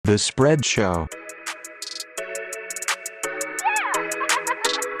The Spread Show.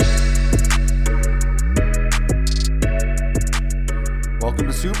 Welcome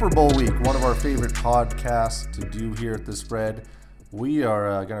to Super Bowl week, one of our favorite podcasts to do here at The Spread. We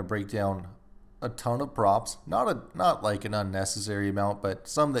are going to break down a ton of props, not like an unnecessary amount, but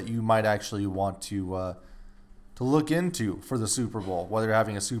some that you might actually want to look into for the Super Bowl, whether you're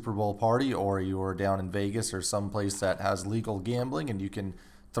having a Super Bowl party or you're down in Vegas or someplace that has legal gambling and you can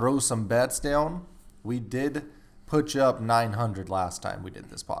throw some bets down. We did put you up 900 last time we did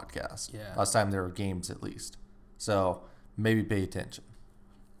this podcast. Yeah. Last time there were games at least. So maybe pay attention.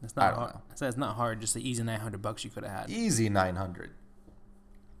 It's not hard. So it's not hard. Just the easy $900 you could have had. Easy 900.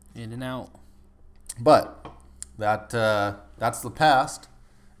 In and out. But that's the past.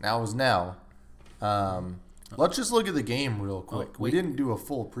 Now is now. Let's just look at the game real quick. We didn't do a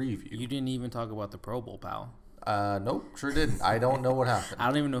full preview. You didn't even talk about the Pro Bowl, pal. Nope, sure didn't. I don't know what happened. I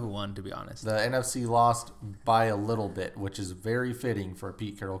don't even know who won, to be honest. The NFC lost by a little bit, which is very fitting for a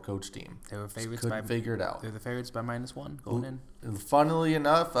Pete Carroll coach team. They were favorites Couldn't figure it out. They're the favorites by -1 going in. Funnily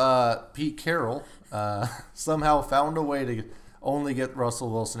enough, Pete Carroll somehow found a way to only get Russell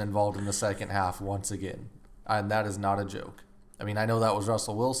Wilson involved in the second half once again. And that is not a joke. I mean, I know that was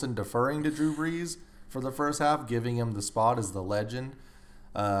Russell Wilson deferring to Drew Brees for the first half, giving him the spot as the legend.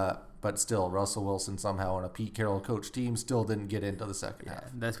 But still, Russell Wilson somehow on a Pete Carroll coach team still didn't get into the second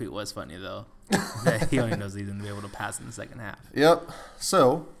half. That tweet was funny, though. That he only knows he's going to be able to pass in the second half. Yep.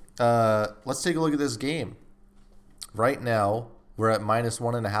 So, let's take a look at this game. Right now, we're at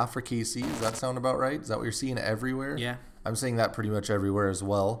 -1.5 for KC. Does that sound about right? Is that what you're seeing everywhere? Yeah. I'm seeing that pretty much everywhere as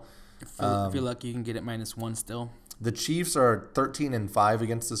well. If you're lucky, you can get it -1 still. The Chiefs are 13-5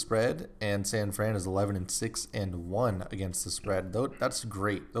 against the spread, and San Fran is 11-6-1 against the spread. That's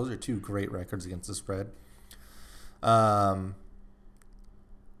great. Those are two great records against the spread. And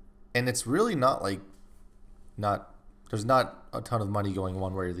it's really there's not a ton of money going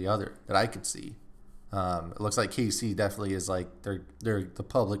one way or the other that I could see. It looks like KC definitely is like they're the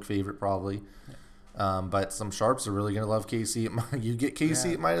public favorite probably. But some sharps are really gonna love KC. You get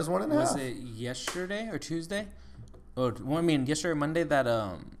KC at -1.5. Was it yesterday or Tuesday? Oh, well, I mean, yesterday or Monday that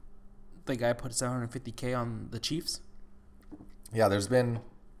the guy put $750K on the Chiefs. Yeah, there's been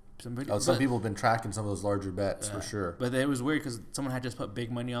some people have been tracking some of those larger bets for sure. But it was weird because someone had just put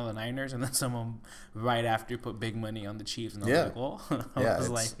big money on the Niners, and then someone right after put big money on the Chiefs, and I was like, "Well,"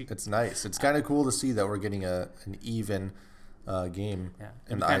 it's nice. It's kind of cool to see that we're getting an even game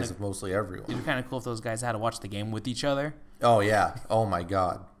in the eyes of mostly everyone. It'd be kind of cool if those guys had to watch the game with each other. Oh yeah! Oh my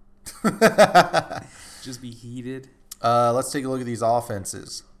God! Just be heated. Let's take a look at these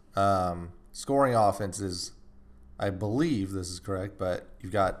offenses. Scoring offenses, I believe this is correct, but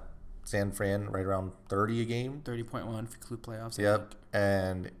you've got San Fran right around 30 a game. 30.1 for include playoffs. Yep,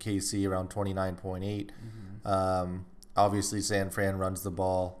 and KC around 29.8. Obviously, San Fran runs the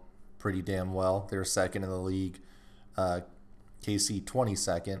ball pretty damn well. They're second in the league. KC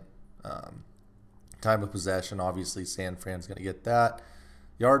 22nd. Time of possession, obviously, San Fran's going to get that.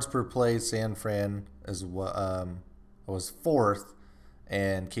 Yards per play, San Fran was fourth,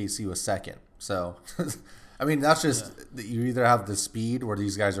 and KC was second. So, I mean, that's just you either have the speed where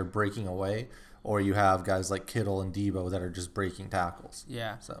these guys are breaking away, or you have guys like Kittle and Debo that are just breaking tackles.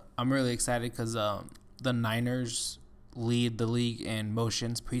 Yeah. So I'm really excited because the Niners lead the league in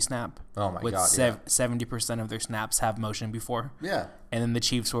motions pre-snap. Oh my with God! 70% of their snaps have motion before. Yeah. And then the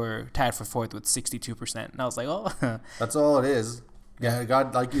Chiefs were tied for fourth with 62%. And I was like, oh. That's all it is. Yeah,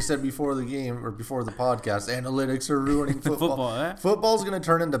 God, like you said before the game or before the podcast, analytics are ruining football. Football's going to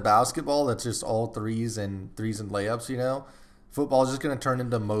turn into basketball. That's just all threes and layups. You know, football's just going to turn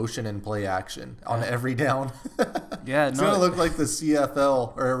into motion and play action on every down. It's going to look like the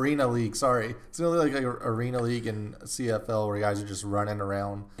CFL or Arena League. Sorry, it's going to look like Arena League and CFL where guys are just running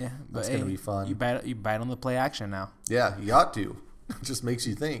around. Yeah, that's going to be fun. You bite on the play action now. Yeah, you got to. It just makes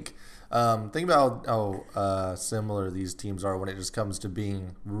you think. Think about how similar these teams are when it just comes to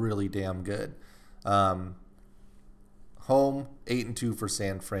being really damn good. Home 8-2 for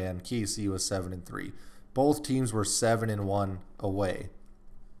San Fran. KC was 7-3. Both teams were 7-1 away.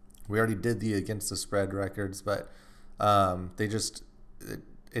 We already did the against the spread records, but it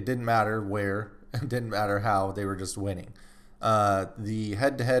didn't matter where, it didn't matter how, they were just winning. The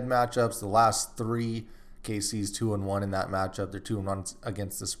head-to-head matchups, the last three. KC's 2-1 in that matchup. They're 2-1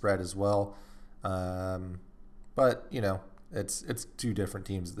 against the spread as well. But you know, it's two different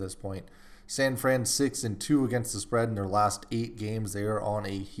teams at this point. San Fran 6-2 against the spread in their last 8 games. They are on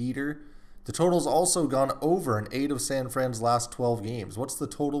a heater. The total's also gone over in 8 of San Fran's last 12 games. What's the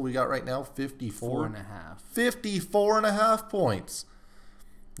total we got right now? 54? 4.5. 54.5 points.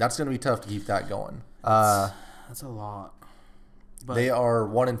 That's going to be tough to keep that going. That's a lot. But They are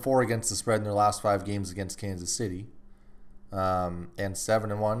 1-4 against the spread in their last 5 games against Kansas City, and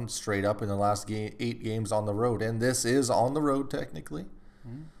 7-1 straight up in the last 8 games on the road. And this is on the road technically.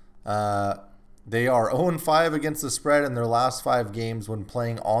 They are 0-5 against the spread in their last 5 games when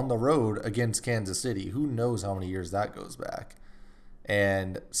playing on the road against Kansas City. Who knows how many years that goes back?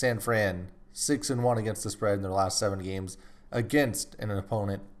 And San Fran 6-1 against the spread in their last 7 games against an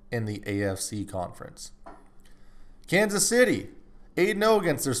opponent in the AFC conference. Kansas City 8-0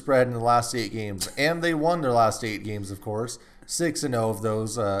 against their spread in the last 8 games, and they won their last 8 games, of course. 6-0 of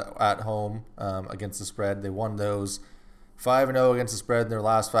those at home against the spread. They won those. 5-0 against the spread in their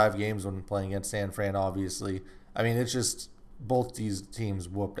last 5 games when playing against San Fran, obviously. I mean, it's just both these teams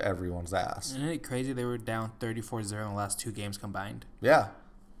whooped everyone's ass. Isn't it crazy they were down 34-0 in the last 2 games combined? Yeah.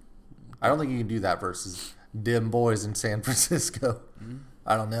 I don't think you can do that versus dim boys in San Francisco.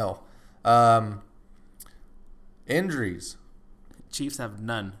 I don't know. Injuries. Chiefs have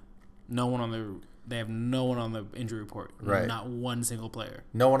none. They have no one on the injury report. Right. Not one single player.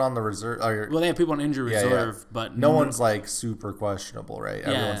 No one on the reserve. Well, they have people on injury reserve, but no one's like super questionable, right?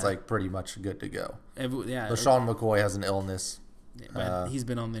 Yeah. Everyone's like pretty much good to go. Yeah. LaShawn McCoy has an illness. But he's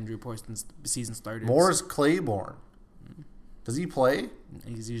been on the injury report since the season started. Morris Claiborne. Does he play?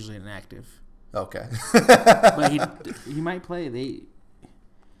 He's usually inactive. Okay. But he might play.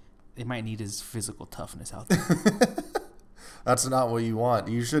 They might need his physical toughness out there. That's not what you want.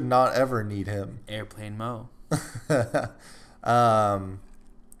 You should not ever need him. Airplane Mo.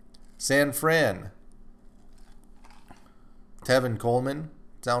 San Fran. Tevin Coleman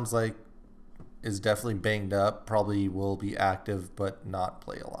sounds like is definitely banged up. Probably will be active, but not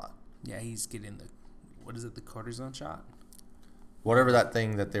play a lot. Yeah, he's getting the cortisone shot? Whatever that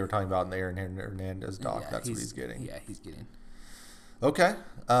thing that they were talking about in the Aaron Hernandez doc, that's what he's getting. Yeah, he's getting. Okay.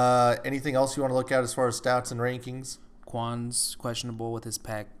 Anything else you want to look at as far as stats and rankings? Quan's questionable with his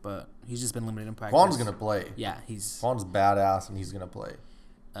pec, but he's just been limited in practice. Quan's going to play. Yeah, Quan's badass, and he's going to play.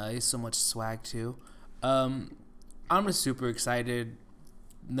 He has so much swag, too. I'm just super excited.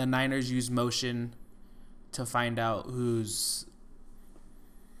 The Niners use motion to find out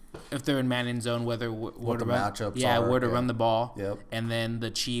if they're in man-in zone, what the matchups are. where to run the ball. Yep. And then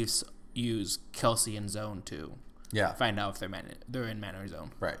the Chiefs use Kelsey in zone to find out if they're in man or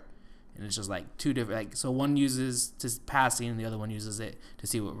zone. Right. And it's just like 2 different. So one uses to passing, and the other one uses it to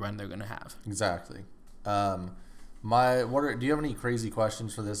see what run they're gonna have. Exactly. Do you have any crazy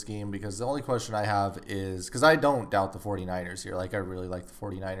questions for this game? Because the only question I have is because I don't doubt the 49ers here. Like I really like the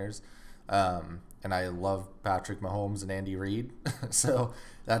 49ers, and I love Patrick Mahomes and Andy Reid. So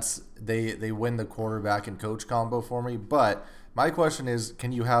they win the quarterback and coach combo for me. But my question is,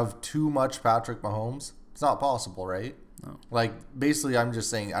 can you have too much Patrick Mahomes? It's not possible, right? No. Like, basically, I'm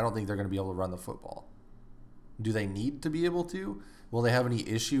just saying I don't think they're going to be able to run the football. Do they need to be able to? Will they have any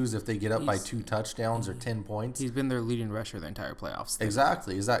issues if they get up by 2 touchdowns or 10 points? He's been their leading rusher the entire playoffs.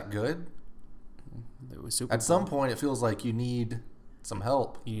 Exactly. Is that good? It was super At some point, it feels like you need some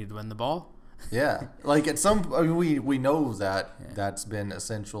help. You need to win the ball. Yeah. Like, we know that that's been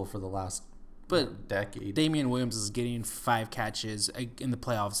essential for the last decade. Damian Williams is getting 5 catches in the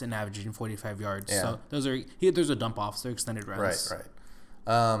playoffs and averaging 45 yards. Yeah. So those are dump offs. They're extended runs.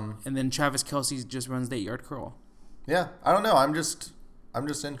 Right. And then Travis Kelce just runs the 8-yard curl. Yeah. I don't know. I'm just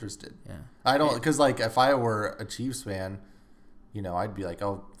interested. Yeah. I don't because like if I were a Chiefs fan, I'd be like,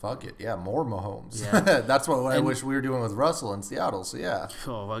 oh fuck it, yeah, more Mahomes. Yeah. That's what I wish we were doing with Russell in Seattle. So yeah.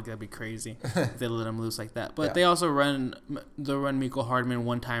 Oh, that'd be crazy if they let him loose like that. But they also run Mecole Hardman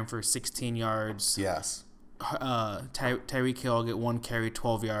one time for 16 yards. Yes. Tyreek Hill get 1 carry,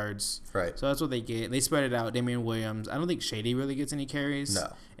 12 yards. Right. So that's what they get. They spread it out. Damian Williams. I don't think Shady really gets any carries.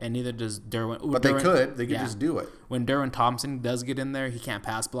 No. And neither does Derwin. But they could just do it. When Derwin Thompson does get in there, he can't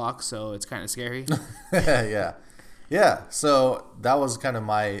pass block, so it's kind of scary. Yeah. Yeah, so that was kind of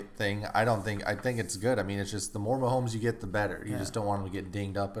my thing. I think it's good. I mean, it's just the more Mahomes you get, the better. You just don't want him to get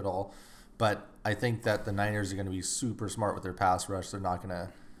dinged up at all. But I think that the Niners are going to be super smart with their pass rush. They're not going to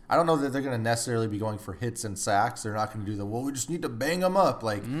 – I don't know that they're going to necessarily be going for hits and sacks. They're not going to do we just need to bang them up.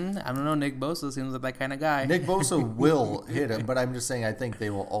 Like I don't know. Nick Bosa seems like that kind of guy. Nick Bosa will hit him, but I'm just saying I think they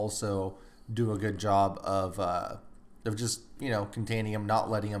will also do a good job of just, containing him, not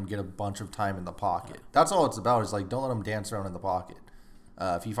letting him get a bunch of time in the pocket. That's all it's about is, like, don't let him dance around in the pocket.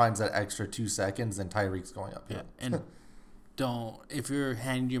 If he finds that extra 2 seconds, then Tyreek's going uphill. And don't. If you're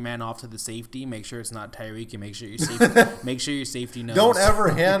handing your man off to the safety, make sure it's not Tyreek, and make sure your safety knows. Don't ever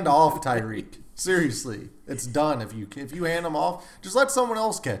hand off Tyreek. Seriously, it's done. If you hand him off, just let someone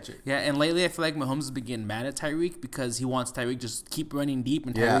else catch it. Yeah, and lately I feel like Mahomes has been getting mad at Tyreek because he wants Tyreek just keep running deep,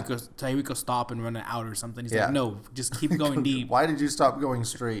 and Tyreek will stop and run it out or something. He's like, no, just keep going deep. Why did you stop going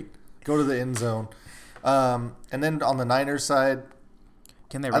straight? Go to the end zone. And then on the Niners side,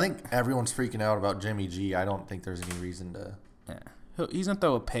 I think everyone's freaking out about Jimmy G. I don't think there's any reason to. Yeah, he's gonna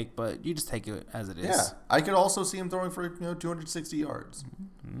throw a pick, but you just take it as it is. Yeah, I could also see him throwing for 260 yards,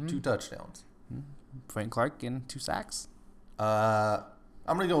 2 touchdowns. Frank Clark in 2 sacks. I'm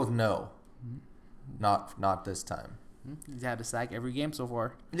gonna go with no. Not this time. He's had a sack every game so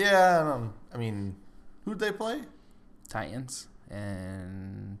far. Yeah, I mean, who'd they play? Titans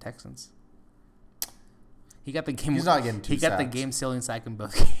and Texans. He got the game. He's not getting 2 sacks. He got the game-sealing sack in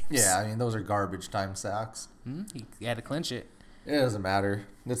both games. Yeah, I mean those are garbage time sacks. He had to clinch it. It doesn't matter.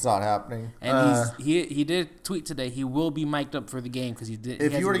 It's not happening. And he did tweet today. He will be mic'd up for the game because he did.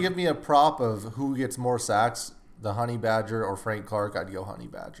 If you were to give me a prop of who gets more sacks, the Honey Badger or Frank Clark, I'd go Honey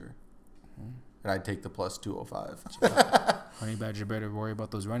Badger, and I'd take the plus 205. Honey Badger better worry about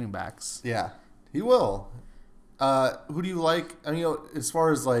those running backs. Yeah, he will. Who do you like? I mean, as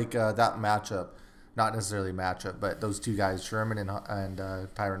far as like that matchup, not necessarily matchup, but those 2 guys, Sherman and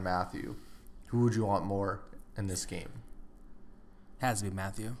Tyrann Mathieu. Who would you want more in this game? Has to be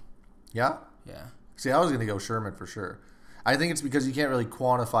Matthew. Yeah? Yeah. See, I was going to go Sherman for sure. I think it's because you can't really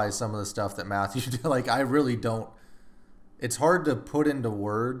quantify some of the stuff that Matthew did. Like, I really don't. It's hard to put into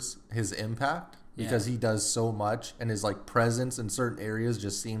words his impact because he does so much, and his, like, presence in certain areas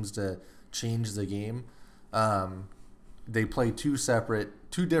just seems to change the game. They play 2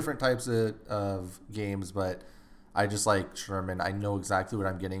 different types of games, but I just like Sherman. I know exactly what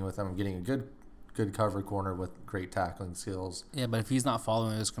I'm getting with him. I'm getting a good cover corner with great tackling skills. Yeah, but if he's not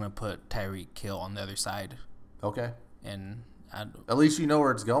following, it's going to put Tyreek Hill on the other side. Okay. And at least you know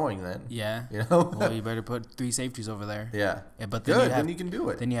where it's going then. Yeah. You know? Well, you better put 3 safeties over there. Yeah. But then good, then you can do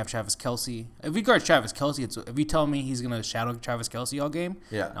it. Then you have Travis Kelce. If we guard Travis Kelce, if you tell me he's going to shadow Travis Kelce all game,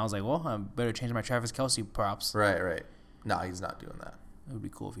 and I was like, well, I better change my Travis Kelce props. Right. No, he's not doing that. It would be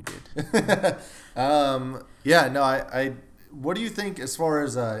cool if he did. Yeah, no, I what do you think as far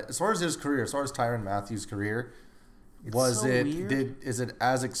as his career, as far as Tyrann Mathieu's career? Is it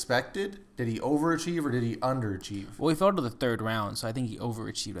as expected? Did he overachieve or did he underachieve? Well, he fell to the 3rd round, so I think he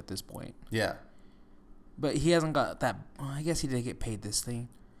overachieved at this point. Yeah. But he hasn't got that. I guess he did get paid this thing.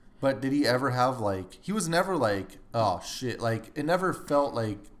 But did he ever have like? He was never like, oh shit! Like it never felt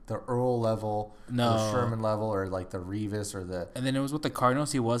like the Earl level, the Sherman level, or like the Revis or the. And then it was with the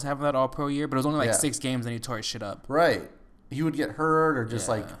Cardinals. He was having that All-Pro year, but it was only like 6 games, and he tore his shit up. Right. He would get hurt or just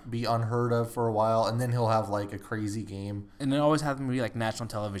like be unheard of for a while, and then he'll have like a crazy game. And it always had to be like national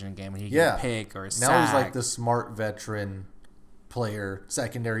television game, and he get a pick or a sack. Now he's like the smart veteran player,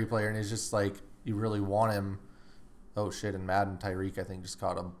 secondary player, and it's just like you really want him. Oh shit! And Madden Tyreek, I think, just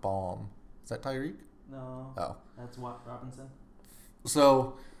caught a bomb. Is that Tyreek? No. Oh. That's Robinson.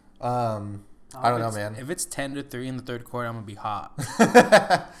 So, I don't know, man. If it's 10-3 in the 3rd quarter, I'm gonna be hot.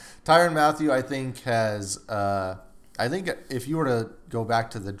 Tyrann Mathieu, I think, has. I think if you were to go back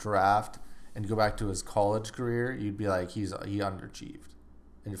to the draft and go back to his college career, you'd be like he underachieved,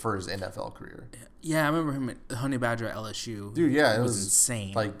 for his NFL career. Yeah, I remember him at Honey Badger at LSU. Dude, yeah, it was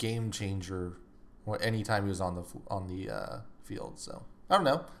insane. Like game changer. Anytime he was on the field, so I don't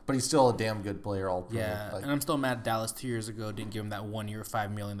know, but he's still a damn good player. Yeah, and I'm still mad Dallas 2 years ago didn't give him that 1 year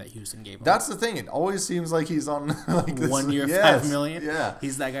 $5 million that Houston gave him. That's the thing; it always seems like he's on like this, 1 year $5 million. Yeah,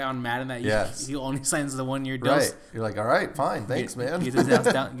 he's that guy on Madden that he only signs the 1 year deal. Right, you're like, all right, fine, thanks, man. Get his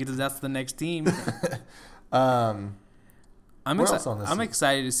ass to the next team. I'm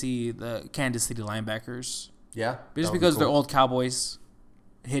excited to see the Kansas City linebackers. Yeah, just because they're old Cowboys,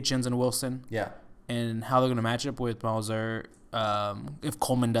 Hitchens and Wilson. Yeah. And how they're going to match up with Mauser. If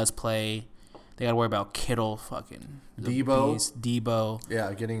Coleman does play, they got to worry about Kittle, fucking Debo.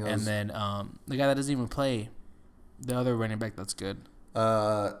 Yeah, getting those. And then the guy that doesn't even play, the other running back that's good.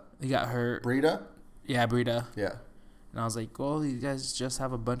 He got hurt. Breida? Yeah, Breida. Yeah. And I was like, well, these guys just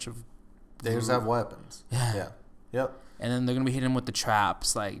have a bunch of. They just have weapons. Yeah. Yep. And then they're gonna be hitting him with the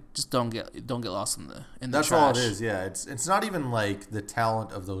traps. Like, just don't get lost in the That's trash. all it is. Yeah, it's not even like the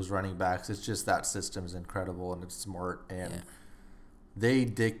talent of those running backs. It's just that system's incredible and it's smart and they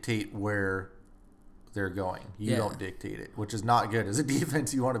dictate they're going. You don't dictate it, which is not good. As a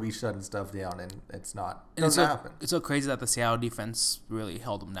defense, you want to be shutting stuff down, and it's not. It doesn't happen. It's so crazy that the Seattle defense really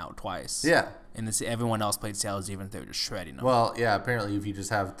held them out twice. Yeah. And everyone else played Seattle's defense. They were just shredding them. Well, yeah, apparently if you just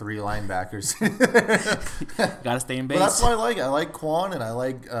have 3 linebackers. Got to stay in base. But that's why I like it. I like Quan, and I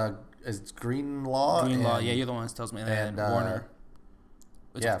like it's Greenlaw. Greenlaw, yeah, you're the one that tells me. And Warner.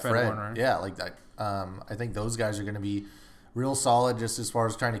 Fred. Warner. Yeah, like that. I think those guys are going to be real solid just as far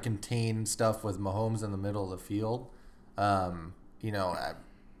as trying to contain stuff with Mahomes in the middle of the field. You know,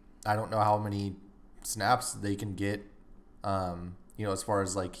 I don't know how many snaps they can get, you know, as far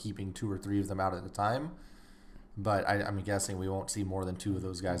as like keeping 2 or 3 of them out at a time. But I'm guessing we won't see more than 2 of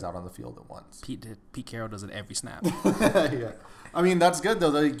those guys out on the field at once. Pete Carroll does it every snap. Yeah. I mean, that's good,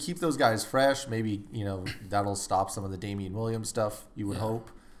 though. They keep those guys fresh. Maybe, you know, that'll stop some of the Damian Williams stuff, you would hope,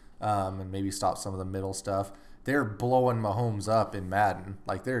 and maybe stop some of the middle stuff. They're blowing Mahomes up in Madden.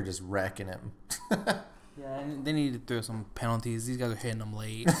 Like, they're just wrecking him. Yeah, and they need to throw some penalties. These guys are hitting them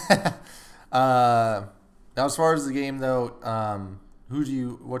late. Now, as far as the game, though,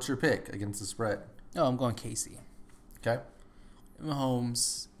 what's your pick against the spread? Oh, I'm going Casey. Okay.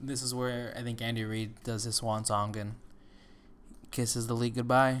 Mahomes, this is where I think Andy Reid does his swan song and kisses the league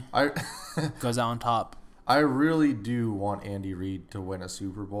goodbye. Goes out on top. I really do want Andy Reid to win a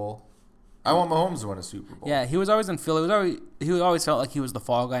Super Bowl. I want Mahomes to win a Super Bowl. Yeah, he was always in Philly. He always felt like he was the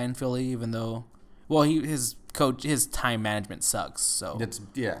fall guy in Philly, even though, well, his time management sucks. So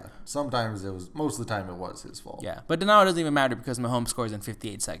sometimes most of the time it was his fault. Yeah, but now it doesn't even matter because Mahomes scores in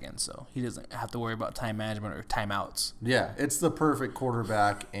 58 seconds, so he doesn't have to worry about time management or timeouts. Yeah, it's the perfect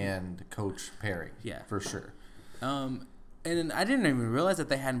quarterback and coach pairing. Yeah, for sure. And I didn't even realize that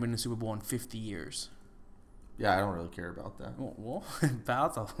they hadn't been in the Super Bowl in 50 years. Yeah, I don't really care about that. Well,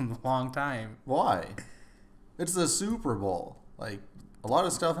 that's a long time. Why? It's the Super Bowl. Like, a lot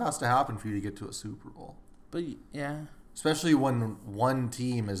of stuff has to happen for you to get to a Super Bowl. But, yeah. Especially when one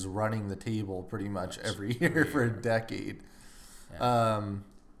team is running the table pretty much every year for a decade. Yeah, I'm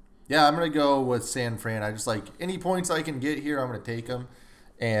going to go with San Fran. I just like any points I can get here, I'm going to take them.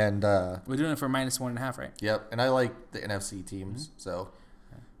 And we're doing it for -1.5, right? Yep, and I like the NFC teams. Mm-hmm. So,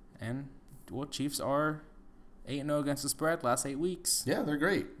 and Chiefs are 8-0 against the spread last 8 weeks. Yeah, they're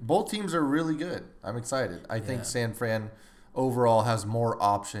great. Both teams are really good. I'm excited. I think San Fran overall has more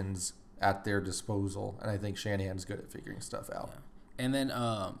options at their disposal, and I think Shanahan's good at figuring stuff out. Yeah. And then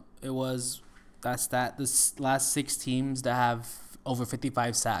this last 6 teams that have over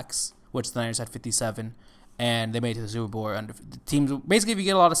 55 sacks, which the Niners had 57. And they made it to the Super Bowl. Teams basically, if you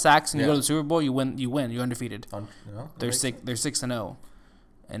get a lot of sacks and you go to the Super Bowl, you win. You're undefeated. They're 6-0.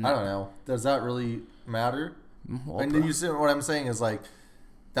 And I don't know. Does that really matter? Well, and then what I'm saying is like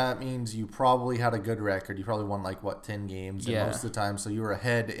that means you probably had a good record. You probably won 10 games most of the time, so you were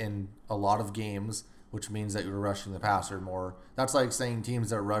ahead in a lot of games, which means that you were rushing the passer more. That's like saying teams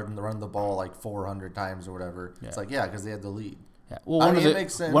that run the ball 400 times or whatever. Yeah. It's because they had the lead. Yeah. Well, it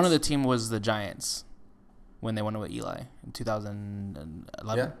makes sense. One of the team was the Giants. When they went with Eli in 2011.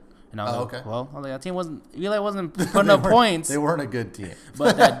 Yeah. And okay. Well, that team Eli wasn't putting up points. They weren't a good team.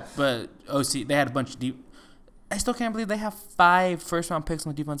 but OC, they had a bunch of deep. I still can't believe they have 5 first-round picks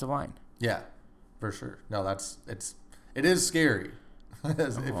on the defensive line. Yeah, for sure. No, it is scary.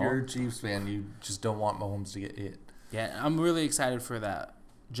 If you're a Chiefs fan, you just don't want Mahomes to get hit. Yeah, I'm really excited for that.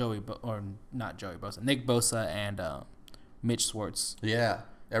 Nick Bosa and Mitch Schwartz. Yeah.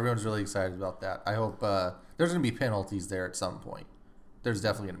 Everyone's really excited about that. I hope there's going to be penalties there at some point. There's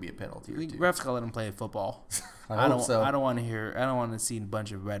definitely going to be a penalty or two. Refs gotta let them play football. I don't want to see a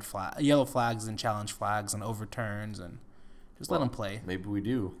bunch of yellow flags and challenge flags and overturns and just let them play. Maybe we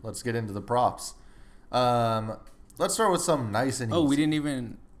do. Let's get into the props. Let's start with some nice and easy. Oh, we didn't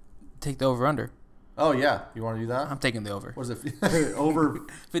even take the over under. Oh yeah, you want to do that? I'm taking the over. What is it? Over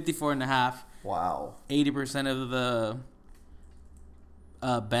 54.5. Wow. 80% of the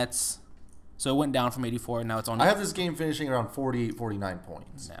bets. So it went down from 84, and now it's on. I have this game finishing around 48, 49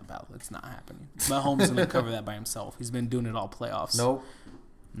 points. Yeah, it's not happening. Mahomes is going to cover that by himself. He's been doing it all playoffs. Nope.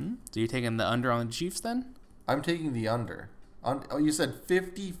 So you're taking the under on the Chiefs then? I'm taking the under. You said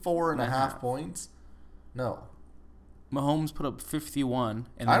 54.5 points? No. Mahomes put up 51.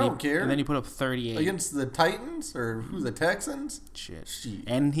 And I don't care. And then he put up 38. Against the Titans or the Texans? Shit.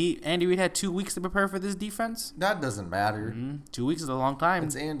 And Andy Reid had 2 weeks to prepare for this defense? That doesn't matter. 2 weeks is a long time.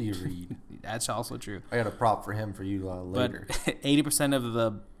 It's Andy Reid. That's also true. I got a prop for him for you later. But 80% of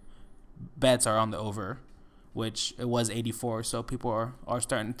the bets are on the over, which it was 84. So people are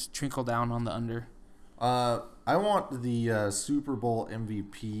starting to trickle down on the under. I want the Super Bowl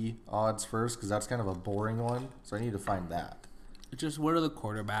MVP odds first because that's kind of a boring one. So I need to find that. Just what are the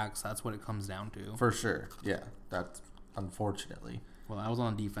quarterbacks? That's what it comes down to. For sure. Yeah, that's unfortunately. Well, I was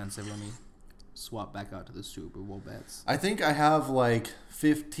on defensive. Let me swap back out to the Super Bowl bets. I think I have like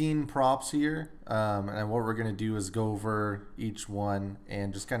 15 props here. And what we're going to do is go over each one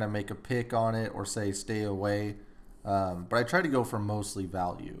and just kind of make a pick on it or say stay away. But I try to go for mostly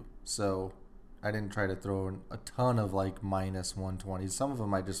value. So I didn't try to throw in a ton of like minus 120. Some of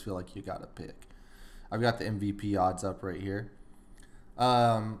them I just feel like you got to pick. I've got the MVP odds up right here.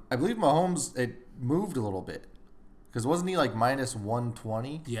 I believe Mahomes, it moved a little bit. Because wasn't he like minus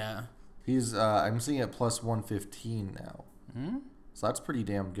 120? Yeah. He's I'm seeing it plus 115 now. Hmm? So that's pretty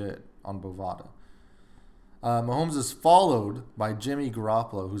damn good on Bovada. Mahomes is followed by Jimmy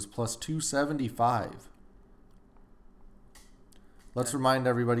Garoppolo, who's plus 275. Let's remind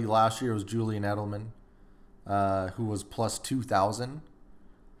everybody, last year it was Julian Edelman, who was plus 2,000.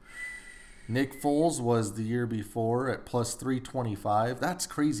 Nick Foles was the year before at plus 325. That's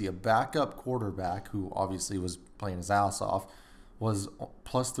crazy. A backup quarterback, who obviously was playing his ass off, was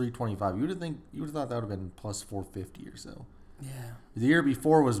plus 325. You would have thought that would have been plus 450 or so. Yeah. The year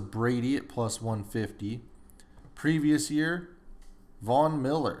before was Brady at plus 150. Previous year, Von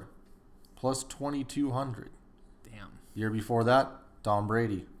Miller, plus 2,200. Damn. Year before that, Tom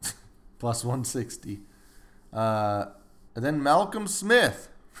Brady, plus 160. And then Malcolm Smith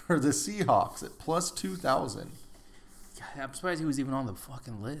for the Seahawks at plus 2,000. God, I'm surprised he was even on the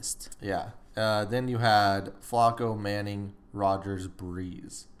fucking list. Yeah. Then you had Flacco, Manning, Rodgers,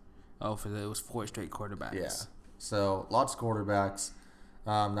 Breeze. Oh, it was 4 straight quarterbacks. Yeah. So lots of quarterbacks.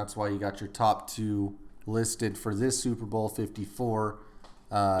 That's why you got your top two listed for this Super Bowl 54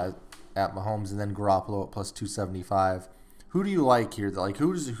 at Mahomes, and then Garoppolo at plus 275. Who do you like here? Like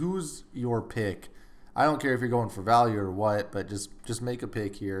who's your pick? I don't care if you're going for value or what, but just make a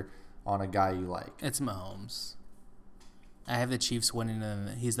pick here on a guy you like. It's Mahomes. I have the Chiefs winning,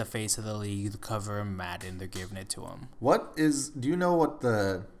 and he's the face of the league. The cover of Madden, they're giving it to him. Do you know what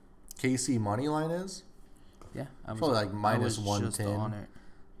the KC money line is? Yeah, Probably like minus 110.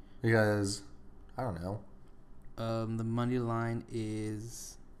 Because I don't know. The money line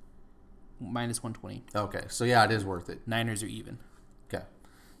is minus 120. Okay, so yeah, it is worth it. Niners are even. Okay,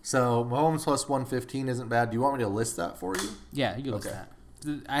 so Mahomes plus 115 isn't bad. Do you want me to list that for you? Yeah, you can list that.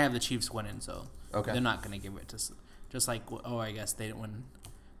 I have the Chiefs winning, so okay, they're not going to give it to. Just like, I guess they didn't win.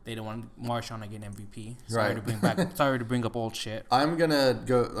 They didn't want Marshawn to get MVP. Sorry to bring up old shit. I'm gonna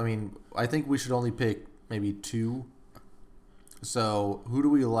go. I mean, I think we should only pick maybe two. So who do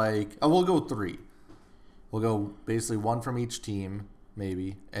we like? Oh, we'll go three. We'll go basically one from each team,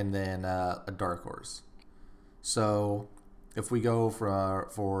 maybe, and then a dark horse. So if we go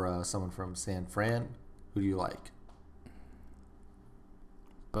for someone from San Fran, who do you like?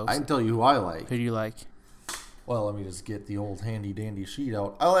 Both. I can tell you who I like. Who do you like? Well, let me just get the old handy dandy sheet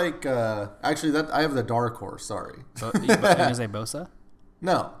out. I like actually that I have the dark horse. Sorry. You gonna say Bosa?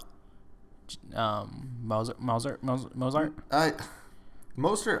 No. Mozart.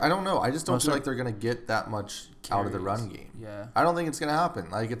 Mostert, I don't know. I just don't feel like they're gonna get that much out of the run game. Yeah. I don't think it's gonna happen.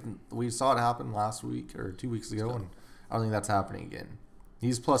 Like we saw it happen last week or 2 weeks ago, and I don't think that's happening again.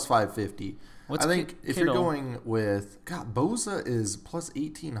 He's plus 550. I think if you're going with Bosa is plus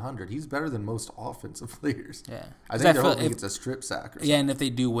 1,800. He's better than most offensive players. Yeah, I think they're hoping it's a strip sack. Or something. Yeah, and if they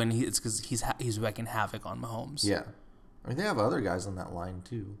do win, it's because he's wrecking havoc on Mahomes. Yeah, I mean they have other guys on that line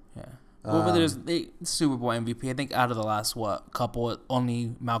too. Yeah. Well, but there's Super Bowl MVP. I think out of the last couple,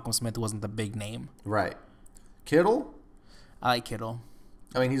 only Malcolm Smith wasn't the big name. Right. Kittle. I like Kittle.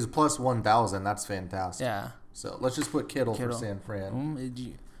 I mean he's plus 1,000. That's fantastic. Yeah. So let's just put Kittle. For San Fran.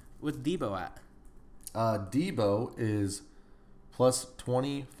 What's Debo at? Debo is plus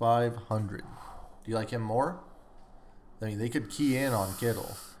 2,500. Do you like him more? I mean, they could key in on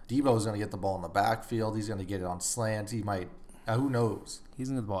Kittle. Debo's going to get the ball in the backfield. He's going to get it on slants. He might. Who knows? He's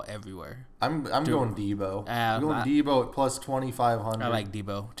going to get the ball everywhere. I'm going Debo. I'm going Debo at plus 2,500. I like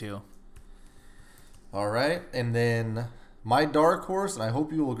Debo, too. All right. And then my dark horse, and I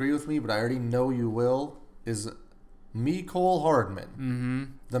hope you will agree with me, but I already know you will, is Mecole Hardman. Mm-hmm.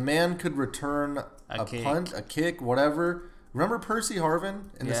 The man could return a punt, a kick, whatever. Remember Percy Harvin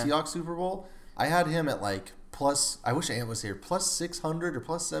in the Seahawks Super Bowl? I had him at like plus, I wish Ant was here, plus 600 or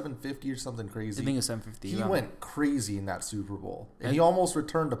plus 750 or something crazy. I think it was 750. He went crazy in that Super Bowl. And he almost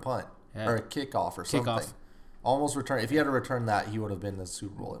returned a punt or a kickoff or something. Almost returned. If he had to return that, he would have been the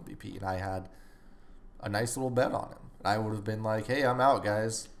Super Bowl MVP. And I had a nice little bet on him. I would have been like, hey, I'm out,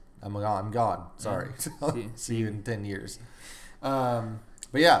 guys. I'm gone. Sorry. See you in 10 years. But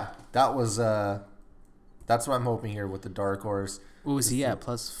yeah, that was that's what I'm hoping here with the dark horse. What was he at?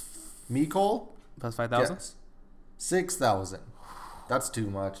 Plus Mecole? Plus 5,000? Yes. 6,000. That's too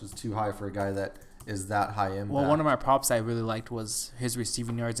much. It's too high for a guy that is that high impact. Well, one of my props I really liked was his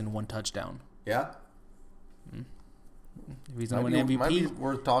receiving yards and 1 touchdown. Yeah? If he's going to win MVP. Might be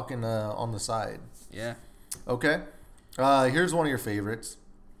worth talking on the side. Yeah. Okay. Here's one of your favorites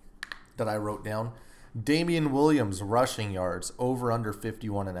that I wrote down. Damian Williams rushing yards over under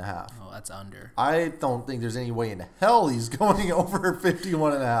 51.5. Oh, that's under. I don't think there's any way in hell he's going over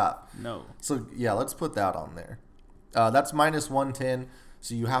 51.5. No. So, yeah, let's put that on there. That's minus 110.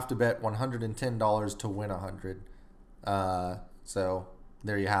 So you have to bet $110 to win 100. So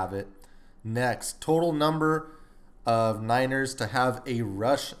there you have it. Next, total number of Niners to have a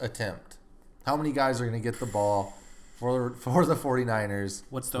rush attempt. How many guys are going to get the ball for the 49ers?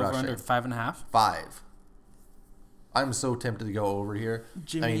 What's the over under? 5.5? 5. I'm so tempted to go over here.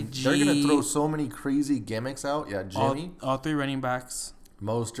 Jimmy G. They're going to throw so many crazy gimmicks out. Yeah, Jimmy. All 3 running backs.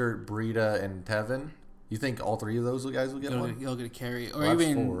 Mostert, Breida, and Tevin. You think all 3 of those guys will get one? He'll get a carry. Or That's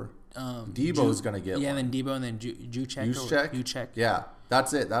even 4. Debo's going to get one. Yeah, then Debo and then Juszczyk. Juszczyk? Yeah,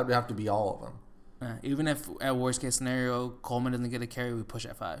 that's it. That would have to be all of them. Even if at worst case scenario Coleman doesn't get a carry, we push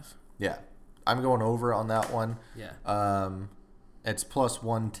at 5. Yeah, I'm going over on that one. Yeah. It's plus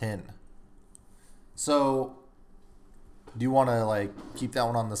 110. So, do you want to keep that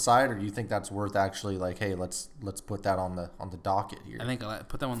one on the side, or do you think that's worth actually hey, let's put that on the docket here? I think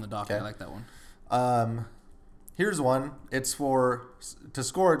put that one on the docket. Okay. I like that one. Here's one. It's to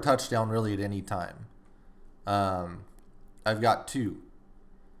score a touchdown really at any time. I've got 2.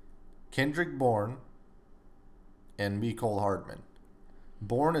 Kendrick Bourne and Mecole Hardman.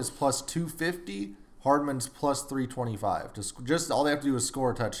 Bourne is plus 250. Hardman's plus 325. Just all they have to do is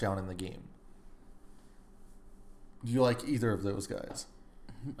score a touchdown in the game. Do you like either of those guys?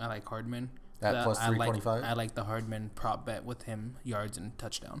 I like Hardman. At plus 325? I like the Hardman prop bet with him, yards and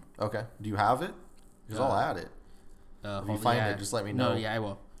touchdown. Okay. Do you have it? Because I'll add it. If you find it, just let me know. No, yeah, I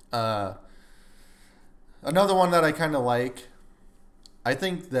will. Another one that I kind of like, I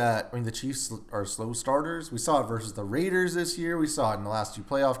think that, the Chiefs are slow starters. We saw it versus the Raiders this year. We saw it in the last 2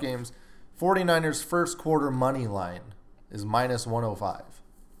 playoff games. 49ers first quarter money line is minus 105.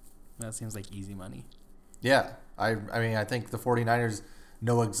 That seems like easy money. Yeah. I think the 49ers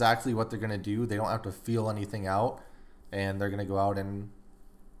know exactly what they're going to do. They don't have to feel anything out, and they're going to go out and,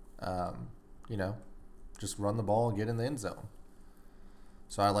 just run the ball and get in the end zone.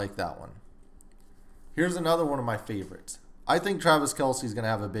 So I like that one. Here's another one of my favorites. I think Travis Kelce is going to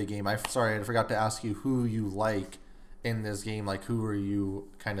have a big game. I forgot to ask you who you like in this game. Who are you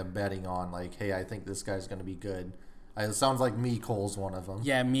kind of betting on? Hey, I think this guy's going to be good. It sounds like Mecole's one of them.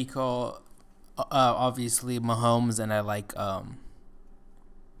 Yeah, Mecole. Obviously Mahomes, and I like.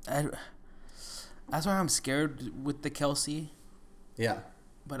 That's why I'm scared with the Kelce. Yeah.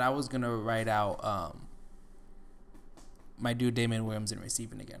 But I was gonna write out my dude Damian Williams in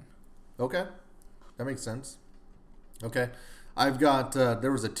receiving again. Okay, that makes sense. Okay, I've got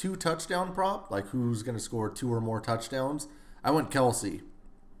there was a 2 touchdown prop, who's gonna score 2 or more touchdowns. I went Kelce.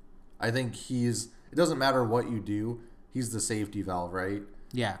 I think it doesn't matter what you do, he's the safety valve, right?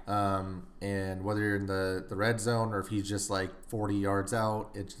 Yeah. And whether you're in the red zone or if he's just 40 yards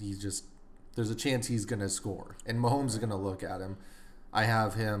out, there's a chance he's gonna score, and Mahomes is gonna look at him. I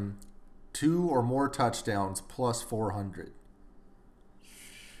have him 2 or more touchdowns plus 400.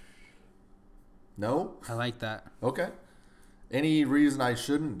 No? I like that. Okay. Any reason I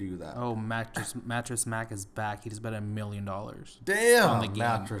shouldn't do that? Oh, Mattress Mac is back. He just bet $1 million. Damn, on the game.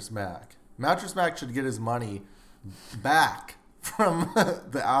 Mattress Mac. Mattress Mac should get his money back from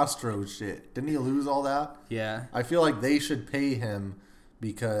the Astros shit. Didn't he lose all that? Yeah. I feel like they should pay him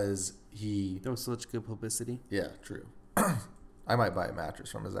because there was such good publicity. Yeah, true. I might buy a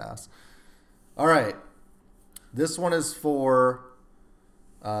mattress from his ass. All right. This one is for,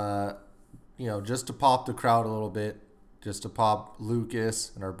 just to pop the crowd a little bit, just to pop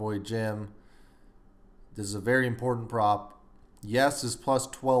Lucas and our boy Jim. This is a very important prop. Yes is plus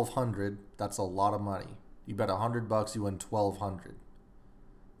 1,200. That's a lot of money. You bet $100, you win 1,200.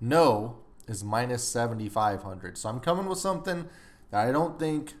 No is minus 7,500. So I'm coming with something that I don't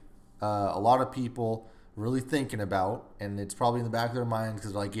think a lot of people really thinking about, and it's probably in the back of their mind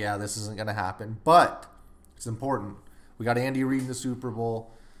because they're like, yeah, this isn't going to happen, but it's important. We got Andy Reid in the Super Bowl.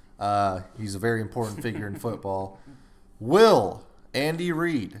 He's a very important figure in football. Will Andy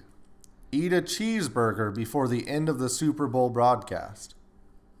Reid eat a cheeseburger before the end of the Super Bowl broadcast?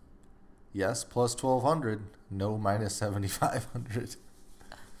 Yes, plus 1,200. No, minus 7,500.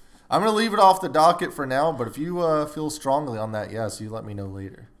 I'm going to leave it off the docket for now, but if you feel strongly on that yes, you let me know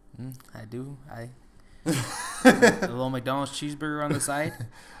later. I do. A little McDonald's cheeseburger on the side.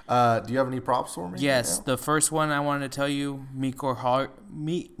 Do you have any props for me? Yes, right the first one I wanted to tell you, Miko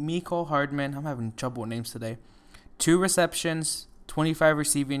Hardman. I'm having trouble with names today. 2 receptions, 25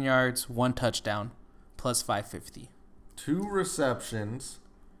 receiving yards, 1 touchdown, plus 550. 2 receptions.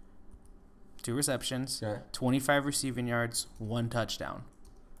 2 receptions, Okay. 25 receiving yards, 1 touchdown,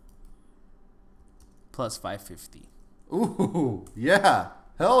 plus 550. Ooh, yeah.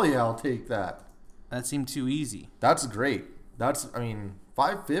 Hell yeah, I'll take that. That seemed too easy. That's great.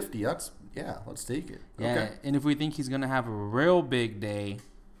 550. Let's take it. Yeah, Okay. and if we think he's going to have a real big day,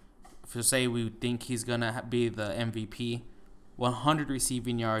 for say we think he's going to be the MVP, 100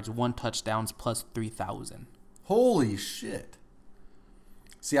 receiving yards, 1 touchdowns, plus 3,000. Holy shit.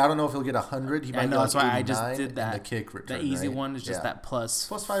 See, I don't know if he'll get 100. He might know, get that's why I 89, just did that. And the kick return, the easy right? one is just that plus.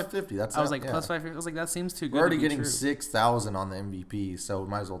 Plus 550. That's I was like, plus 550. I was like, that seems too good. We're already to be getting true. 6,000 on the MVP, so we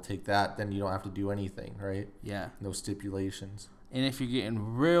might as well take that. Then you don't have to do anything, right? Yeah. No stipulations. And if you're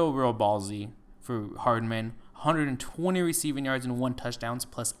getting real ballsy for Hardman, 120 receiving yards and 1 touchdowns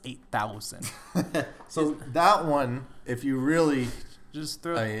plus 8,000. So that one, if you really, just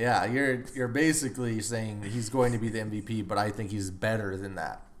throw. you're basically saying he's going to be the MVP, but I think he's better than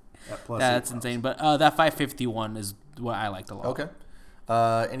that. That's insane. But that 551 is what I liked a lot. Okay.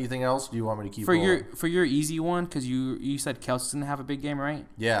 Anything else? Do you want me to keep for rolling? your easy one? Because you said Kelsey's gonna have a big game, right?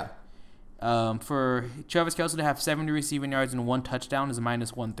 Yeah. For Travis Kelce to have 70 receiving yards and 1 touchdown is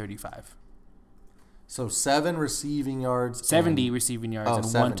minus 135. So 7 receiving yards. 70 receiving yards and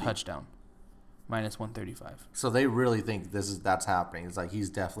 70. 1 touchdown, minus 135. So they really think that's happening. It's like he's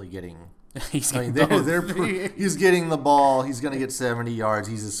definitely getting. He's I mean, getting he's getting the ball. He's going to get 70 yards.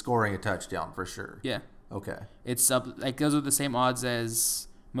 He's scoring a touchdown for sure. Yeah. Okay. It's up. Like those are the same odds as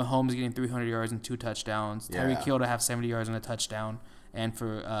Mahomes getting 300 yards and 2 touchdowns. Yeah. Tyreek Hill to have 70 yards and a touchdown. And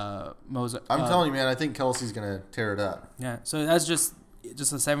for Moses, I'm telling you, man, I think Kelsey's going to tear it up. Yeah. So that's just a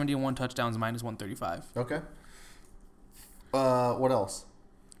 71 touchdowns minus 135. Okay. What else?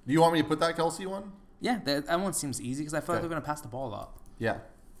 Do you want me to put that Kelsey one? Yeah, that one seems easy because I feel like Okay. they're going to pass the ball a lot. Yeah,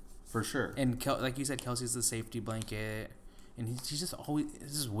 for sure. And like you said, Kelsey's the safety blanket. And he's just always –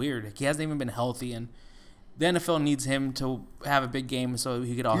 it's just weird. He hasn't even been healthy. And the NFL needs him to have a big game so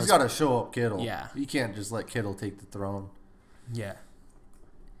he could all – He's got to show up Kittle. Yeah. You can't just let Kittle take the throne. Yeah.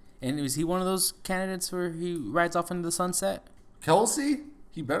 And was he one of those candidates where he rides off into the sunset? Kelsey?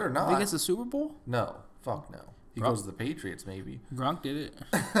 He better not. I think it's the Super Bowl? No. Fuck no. He goes to the Patriots, maybe. Gronk did it.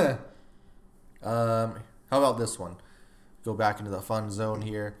 How about this one? Go back into the fun zone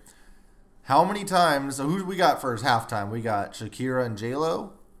here. How many times? So who do we got first halftime? We got Shakira and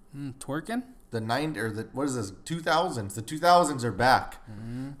J-Lo. Twerking? What is this? 2000s. The 2000s are back.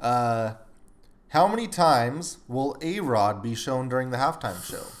 Mm-hmm. How many times will A-Rod be shown during the halftime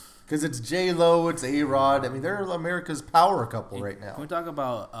show? Because it's J-Lo, it's A-Rod. I mean, they're America's power couple right now. Can we talk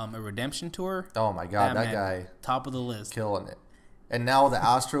about a redemption tour? Oh my God, that man, guy top of the list. killing it. And now the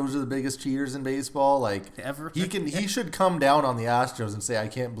Astros are the biggest cheaters in baseball. Like Ever? he should come down on the Astros and say, I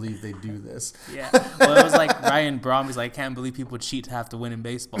can't believe they do this. Yeah. Well, it was like Ryan Braun. He's like, I can't believe people cheat to have to win in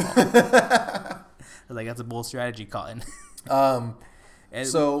baseball. I was like, that's a bold strategy, Cotton.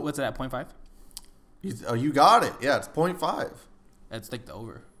 So what's it at, 0.5? You got it. Yeah, it's 0.5. That's like the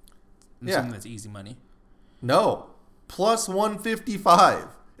over. I'm Yeah. assuming that's easy money. No, plus 155.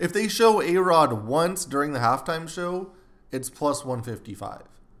 If they show A-Rod once during the halftime show, it's plus 155.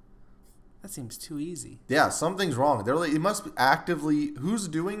 That seems too easy. Yeah, something's wrong. They're like, it must be actively. Who's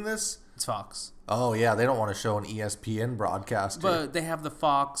doing this? It's Fox. Oh yeah, they don't want to show an ESPN broadcaster. But they have the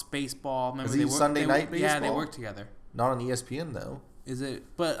Fox baseball. Remember Is he Sunday night Yeah, they baseball? work together. Not on ESPN though. Is it?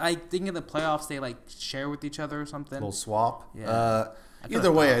 But I think in the playoffs they like share with each other or something. Little swap. Yeah.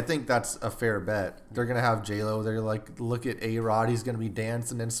 Either way, I think that's a fair bet. They're gonna have J-Lo. They're like, look at A-Rod. He's gonna be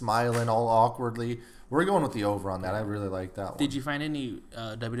dancing and smiling all awkwardly. We're going with the over on that. I really like that one. Did you find any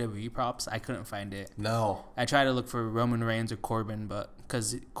WWE props? I couldn't find it. No. I tried to look for Roman Reigns or Corbin, but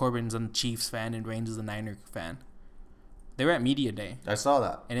because Corbin's a Chiefs fan and Reigns is a Niner fan. They were at Media Day, I saw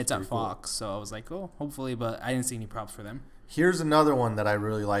that. and it's at Pretty cool. Fox, so I was like, oh, hopefully, but I didn't see any props for them. Here's another one that I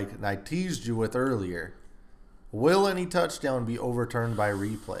really like, and I teased you with earlier. Will any touchdown be overturned by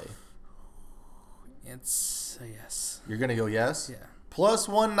replay? It's a yes. You're gonna go yes? Yeah. Plus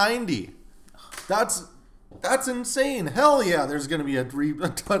 190. That's insane. Hell yeah, there's gonna be a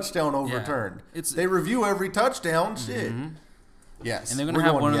touchdown overturned. They review every touchdown. Shit. Yes. And they're gonna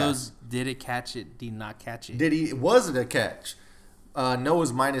have one of those. Did it catch it? Did not catch it? Was it a catch?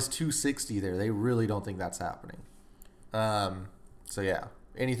 Noah's minus 260 there. They really don't think that's happening. So yeah.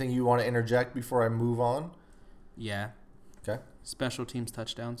 Anything you want to interject before I move on? Yeah. Okay. Special teams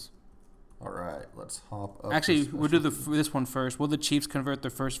touchdowns. All right, let's hop up. Actually, we'll do this one first. Will the Chiefs convert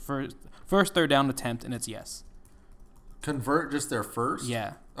their first third down attempt? And it's yes. Convert just their first?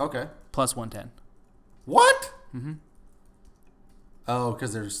 Yeah. Okay. Plus 110. What? Mm-hmm. Oh,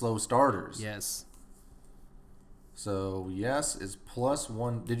 because they're slow starters. Yes. So, yes is plus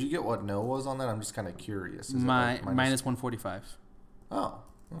 1. Did you get what no was on that? I'm just kind of curious. Is minus 145. Oh,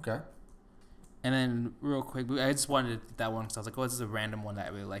 okay. And then, real quick, I just wanted that one because I was like, oh, this is a random one that I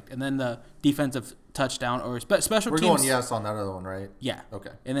really liked. And then the defensive touchdown or special teams. We're going yes on that other one, right? Yeah. Okay.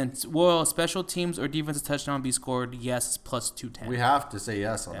 And then, will special teams or defensive touchdown be scored? Yes, plus 210. We have to say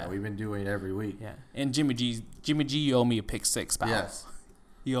yes on that. We've been doing it every week. Yeah. And Jimmy G, you owe me a pick 6, pal. Yes.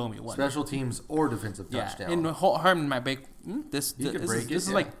 You owe me one. Special teams or defensive touchdown. And Hardman might break. This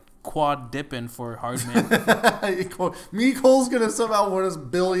is like quad dipping for Hardman. Mecole's going to somehow win us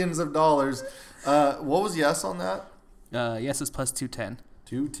billions of dollars. What was yes on that? Yes is plus 210.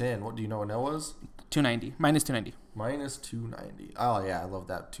 210. What do you know what no was? 290. Minus 290. Minus 290. Oh, yeah. I love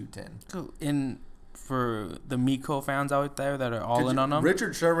that 210. Cool. For the Miko fans out there that are all in on him.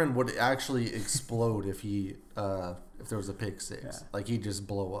 Richard Sherman would actually explode if there was a pick 6. Yeah. Like, he'd just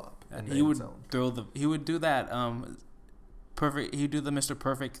blow up. And he would he would do that perfect. He'd do the Mr.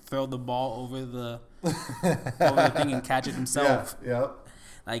 Perfect, throw the ball over the thing and catch it himself. Yeah.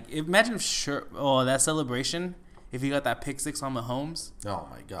 Like, imagine if that celebration, if he got that pick 6 on Mahomes. Oh,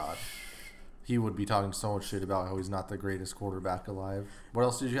 my God. He would be talking so much shit about how he's not the greatest quarterback alive. What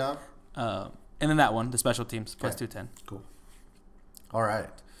else did you have? And then that one, the special teams, plus 210. Cool. All right.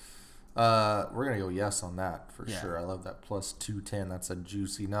 We're going to go yes on that for sure. I love that plus 210. That's a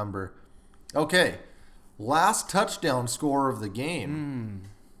juicy number. Okay. Last touchdown score of the game.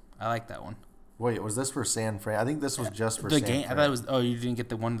 I like that one. Wait, was this for San Fran? I think this was just for San game. Fran. I thought it was. Oh, you didn't get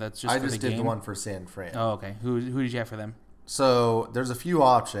the one that's just for the game? I just did the one for San Fran. Oh, okay. Who did you have for them? So there's a few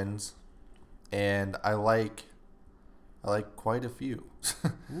options, and I like quite a few.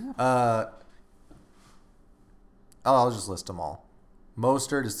 I'll just list them all.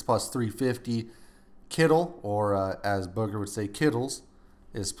 Mostert is plus 350. Kittle, or as Booger would say, Kittles,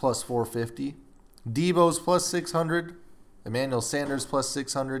 is plus 450. Debo's plus 600. Emmanuel Sanders plus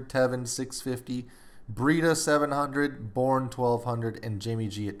 600. Tevin 650. Breida 700. Bourne 1200. And Jimmy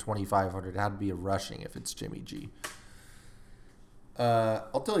G at 2500. It had to be a rushing if it's Jimmy G.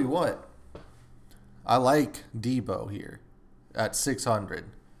 I'll tell you what. I like Debo here at 600.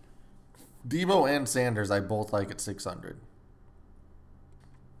 Debo and Sanders, I both like at 600.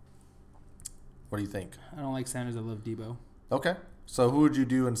 What do you think? I don't like Sanders. I love Debo. Okay. So who would you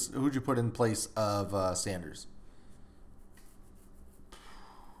do and who would you put in place of Sanders?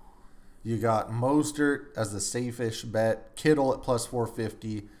 You got Mostert as the safe-ish bet. Kittle at plus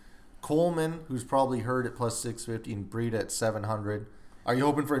 450. Coleman, who's probably hurt at plus 650, and Breida at 700. Are you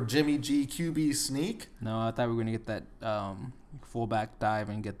hoping for a Jimmy G QB sneak? No, I thought we were going to get that fullback dive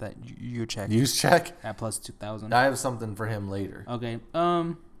and get that use check at plus 2,000. I have something for him later. Okay.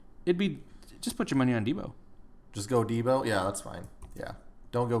 It'd be just put your money on Debo. Just go Debo? Yeah, that's fine. Yeah.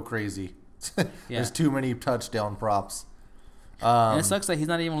 Don't go crazy. There's too many touchdown props. And it sucks that he's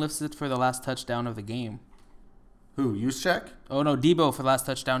not even listed for the last touchdown of the game. Who? Use check? Oh no, Debo for the last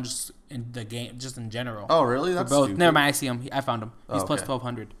touchdown just in the game, just in general. Oh really? That's both. Stupid. Never mind. I see him. I found him. He's plus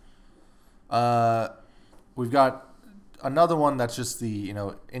 1,200. We've got another one that's just the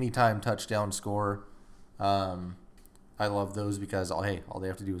anytime touchdown score. I love those because all they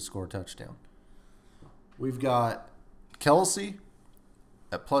have to do is score a touchdown. We've got Kelsey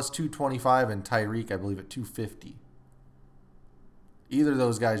at plus 225 and Tyreek, I believe, at 250. Either of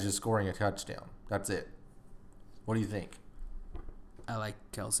those guys just scoring a touchdown. That's it. What do you think? I like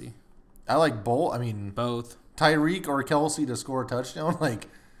Kelsey. I like both. I mean, both. Tyreek or Kelsey to score a touchdown? Like,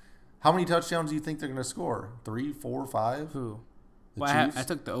 how many touchdowns do you think they're going to score? 3, 4, 5? Who? Well, I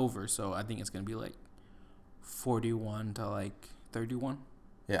took the over, so I think it's going to be like 41 to like 31.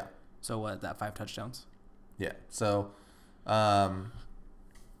 Yeah. So what? That 5 touchdowns? Yeah. So,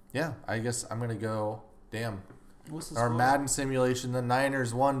 yeah, I guess I'm going to go, damn. What's the Our score? Madden simulation, the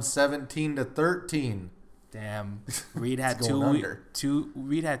Niners won 17-13. Damn. Reed had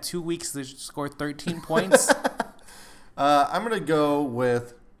Reed had 2 weeks to score 13 points. I'm going to go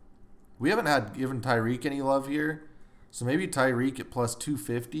with, we haven't given Tyreek any love here, so maybe Tyreek at plus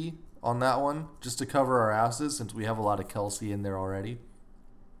 250 on that one, just to cover our asses since we have a lot of Kelsey in there already.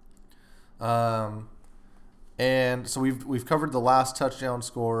 And so we've covered the last touchdown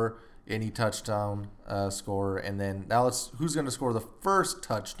score, any touchdown score, and then now who's going to score the first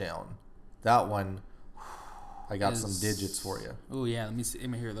touchdown? That one, I got some digits for you. Oh yeah, let me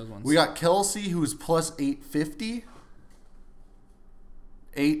hear those ones. We got Kelsey, who's plus 850,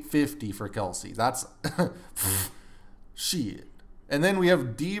 $850 for Kelsey. That's shit. And then we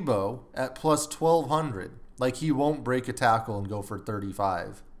have Debo at plus 1,200. Like, he won't break a tackle and go for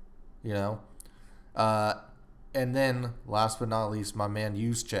 35. You know? And then, last but not least, my man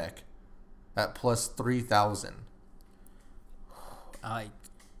Juszczyk at plus 3,000. I like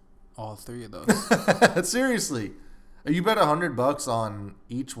all three of those. Seriously. You bet $100 on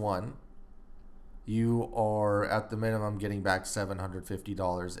each one. You are at the minimum getting back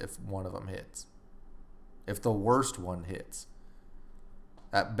 $750 if one of them hits. If the worst one hits.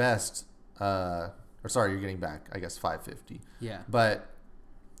 At best, you're getting back, I guess, $550. Yeah. But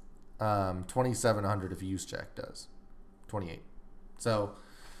 $2,700 if Juszczyk does. 28. So,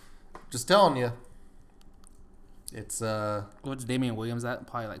 just telling you, it's what's Damian Williams at?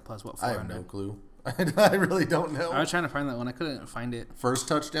 Probably like plus what, 400? I have no clue. I really don't know. I was trying to find that one. I couldn't find it. First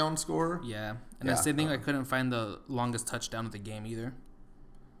touchdown scorer? Yeah. And the same thing, I couldn't find the longest touchdown of the game either.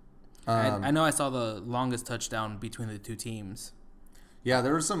 I know I saw the longest touchdown between the two teams. Yeah,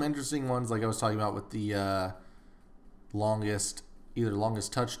 there were some interesting ones, like I was talking about with the longest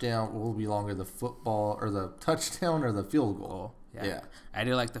touchdown. What will be longer, the football or the touchdown or the field goal? Yeah. I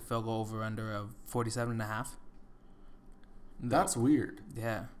do like the field goal over under of 47.5. That's weird.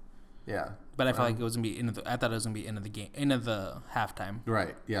 Yeah. Yeah. But I felt like it was gonna be I thought it was gonna be end of the game, end of the halftime.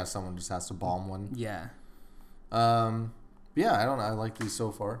 Right. Yeah. Someone just has to bomb one. Yeah. Yeah. I don't know. I like these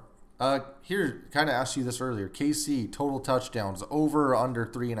so far. Here, kind of asked you this earlier. KC total touchdowns over or under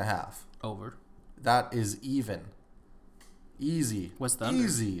 3.5. Over. That is even. Easy. What's the under?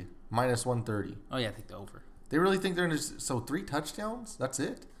 Easy. Minus 130. Oh yeah, I think the over. They really think they're gonna. So 3 touchdowns? That's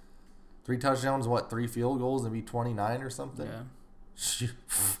it. 3 touchdowns. What? 3 field goals and be 29 or something? Yeah.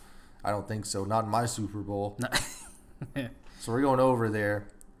 I don't think so. Not in my Super Bowl. No. So we're going over there.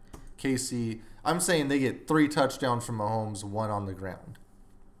 KC. I'm saying they get 3 touchdowns from Mahomes, 1 on the ground.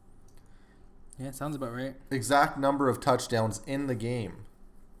 Yeah, sounds about right. Exact number of touchdowns in the game.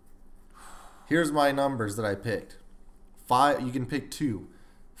 Here's my numbers that I picked. 5. You can pick 2.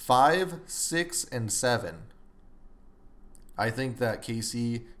 5, 6, and 7. I think that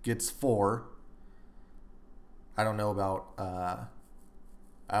KC gets 4. I don't know about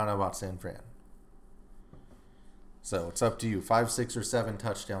San Fran. So it's up to you. 5, 6, or 7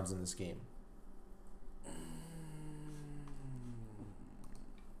 touchdowns in this game.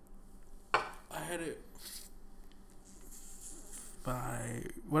 I had it by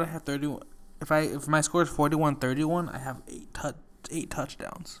what I have 31. If my score is 41-31, I have 8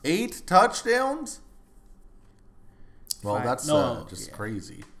 touchdowns. 8 touchdowns? Well, 5. that's just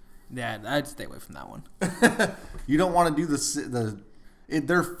crazy. Yeah, I'd stay away from that one. You don't want to do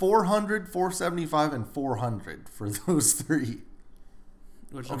they're 400, 475, and 400 for those 3.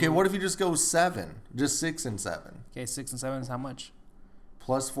 Okay, what if you just go 7? Just 6 and 7. Okay, 6 and 7 is how much?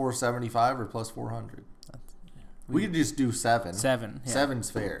 Plus 475 or plus 400? We could just do 7. 7. Yeah.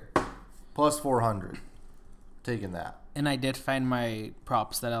 7's fair. Plus 400. Taking that. And I did find my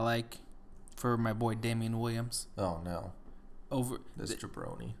props that I like for my boy Damian Williams. Oh, no. Over this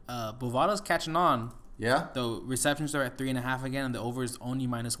jabroni. Bovada's catching on. Yeah? The receptions are at 3.5 again, and the over is only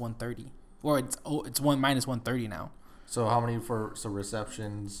minus 130. Or it's minus 130 now. So how many for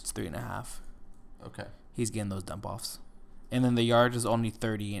receptions? It's 3.5. Okay. He's getting those dump offs. And then the yards is only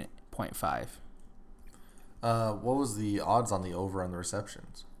 30.5. What was the odds on the over on the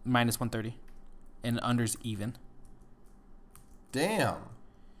receptions? Minus 130. And under's even. Damn.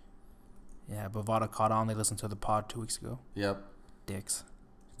 Yeah, Bovada caught on. They listened to the pod 2 weeks ago. Yep. Dicks.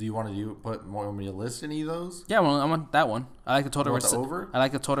 Do you want me to list any of those? Yeah, well, I want that one. I like the total over. I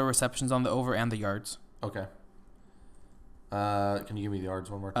like the total receptions on the over and the yards. Okay. Can you give me the yards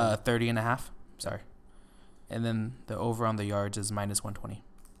one more time? 30.5. Sorry. And then the over on the yards is minus 120.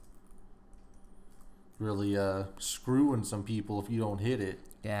 Really screwing some people if you don't hit it.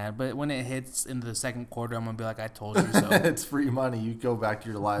 Yeah, but when it hits in the second quarter, I'm going to be like, I told you so. It's free money. You go back to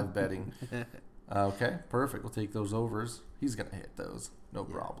your live betting. Okay, perfect. We'll take those overs. He's going to hit those. No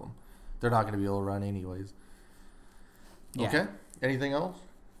problem. They're not going to be able to run anyways. Yeah. Okay. Anything else?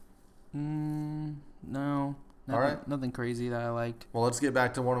 No. All right. Nothing crazy that I liked. Well, let's get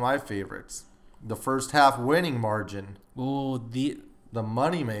back to one of my favorites. The first half winning margin. Oh, the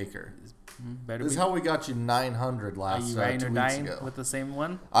moneymaker. This is how we got you 900 last 2 weeks ago. Are you riding or dying with the same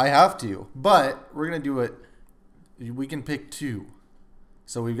one? I have to, but we're going to do it. We can pick 2.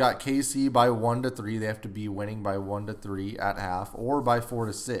 So we've got KC by 1-3. They have to be winning by 1-3 at half, or by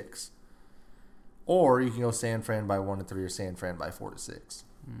 4-6. Or you can go San Fran by 1-3 or San Fran by 4-6.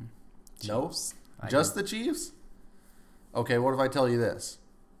 No? Just the Chiefs? Okay, what if I tell you this?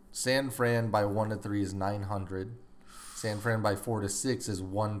 San Fran by 1-3 is 900. San Fran by 4-6 is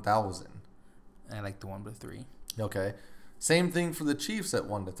 1,000. I like the 1-3. Okay. Same thing for the Chiefs at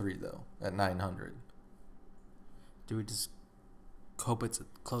 1-3 though, at 900. Do we just hope it's a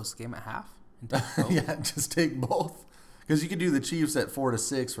close game at half? Yeah, just take both. Because you could do the Chiefs at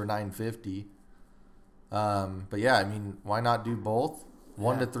 4-6 for 950. But yeah, I mean, why not do both?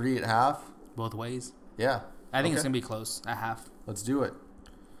 1-3 at half. Both ways. Yeah. I think it's gonna be close at half. Let's do it.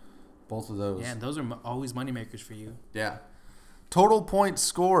 Both of those. Yeah, and those are always moneymakers for you. Yeah. Total points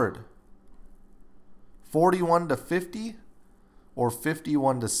scored. 41-50 or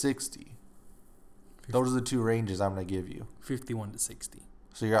 51-60. Those are the two ranges I'm going to give you. 51-60.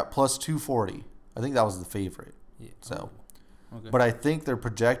 So you're at plus 240. I think that was the favorite. Yeah. So, okay. But I think they're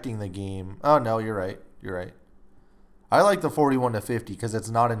projecting the game. Oh, no, you're right. You're right. I like the 41-50 because it's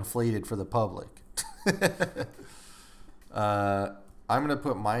not inflated for the public. I'm going to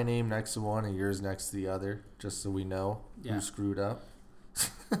put my name next to one and yours next to the other, just so we know who screwed up.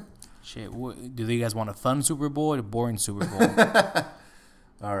 Shit, do you guys want a fun Super Bowl or a boring Super Bowl?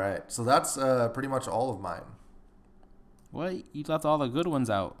 All right, so that's pretty much all of mine. What? You left all the good ones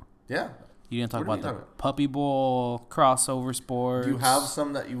out. Yeah. You didn't talk about the Puppy Bowl, crossover sports. Do you have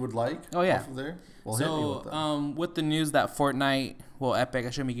some that you would like? Oh yeah. Off of there? Well, so, hit me with them. With the news that Fortnite, Epic, I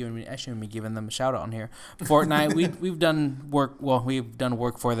shouldn't be giving them a shout out on here. Fortnite, we've done work. Well, we've done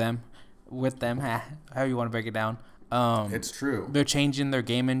work for them, with them. However you want to break it down. It's true. They're changing their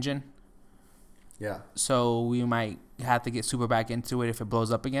game engine. Yeah. So we might have to get super back into it if it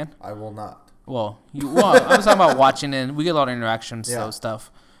blows up again. I will not. Well, I was talking about watching it. We get a lot of interactions, so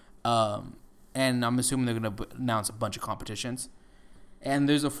stuff. And I'm assuming they're going to announce a bunch of competitions. And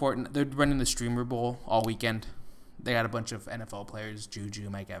there's they're running the Streamer Bowl all weekend. They got a bunch of NFL players, Juju,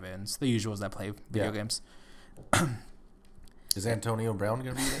 Mike Evans, the usuals that play video games. Is Antonio Brown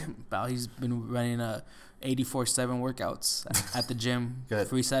going to be there? He's been running 84/7 workouts at the gym. Good.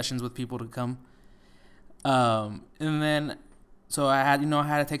 Free sessions with people to come. And then, so I had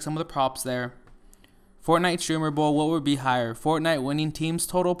to take some of the props there. Fortnite Streamer Bowl, what would be higher? Fortnite winning teams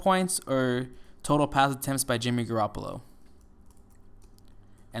total points or total pass attempts by Jimmy Garoppolo?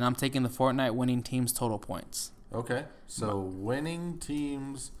 And I'm taking the Fortnite winning teams total points. Okay. So winning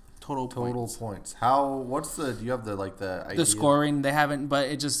teams total points. Do you have the idea? The scoring, they haven't, but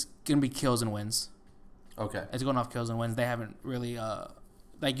it's just going to be kills and wins. Okay. It's going off kills and wins. They haven't really,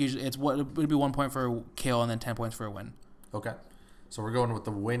 usually it would be 1 point for a kill and then 10 points for a win. Okay. So we're going with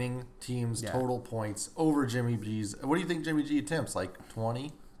the winning team's total points over Jimmy G's. What do you think Jimmy G attempts? 20?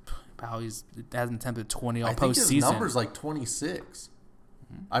 He hasn't attempted 20 all postseason. I think his number's 26.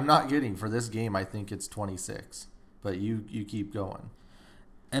 Mm-hmm. I'm not kidding. For this game, I think it's 26. But you keep going.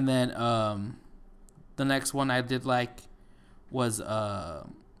 And then the next one I did was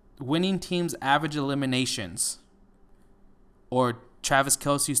winning teams average eliminations or Travis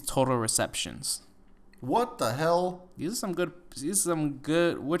Kelce's total receptions. What the hell? These are some good.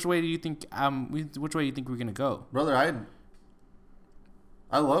 Which way do you think? Which way do you think we're gonna go, brother?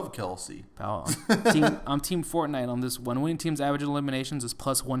 I love Kelce. Pal, I'm team Fortnite on this one. Winning teams average eliminations is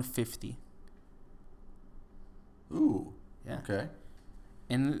plus 150. Ooh. Yeah. Okay.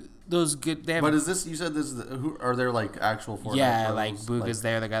 And those good. They have. But is this? You said this is. Who are there actual Fortnite? Yeah, Booga's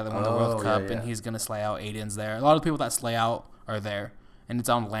there, the guy that won the World Cup, and he's gonna slay out. Aiden's there. A lot of people that slay out are there, and it's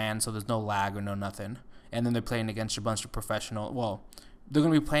on land, so there's no lag or no nothing. And then they're playing against a bunch of professional. Well, they're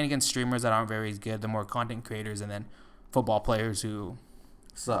going to be playing against streamers that aren't very good. They're more content creators, and then football players who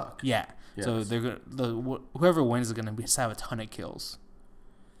suck. Yeah. Yes. So they're whoever wins is going to have a ton of kills.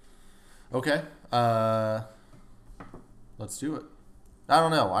 Okay. Let's do it. I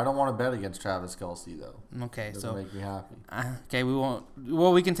don't know. I don't want to bet against Travis Kelce though. Okay, it doesn't make me happy. Okay, we won't.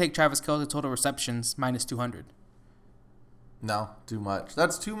 Well, we can take Travis Kelce total receptions minus 200. No, too much.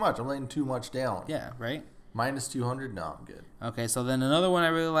 That's too much. I'm laying too much down. Yeah, right? Minus 200? No, I'm good. Okay, so then another one I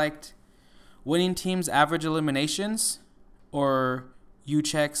really liked. Winning teams average eliminations or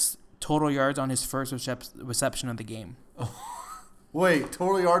Juszczyk's total yards on his first reception of the game. Wait,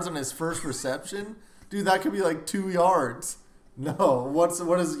 total yards on his first reception? Dude, that could be 2 yards. No, what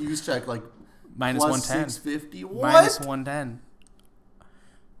is Juszczyk minus 110. 650? What? Minus 110.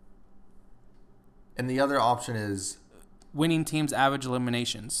 And the other option is winning teams average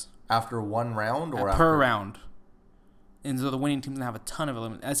eliminations after one round or per round. And so the winning team's gonna have a ton of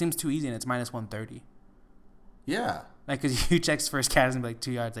eliminations. That seems too easy, and it's minus 130. Yeah. Because Juszczyk's first catch is gonna be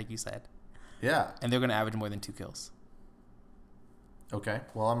 2 yards, like you said. Yeah. And they're gonna average more than 2 kills. Okay.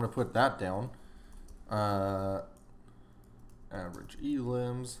 Well, I'm gonna put that down. Average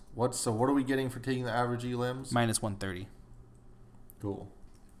elims. What are we getting for taking the average elims? Minus 130. Cool.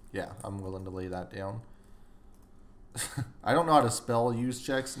 Yeah, I'm willing to lay that down. I don't know how to spell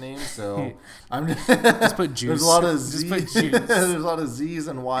Juszczyk's name, so I'm just put juice. There's a lot of just put juice. There's a lot of Z's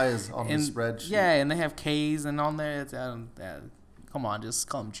and Y's on the spreadsheet. Yeah, and they have K's and on there. Come on, just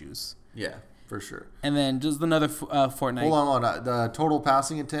call them juice. Yeah, for sure. And then just another Fortnite. Hold on. The total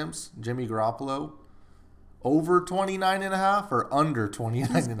passing attempts, Jimmy Garoppolo, over 29.5 or under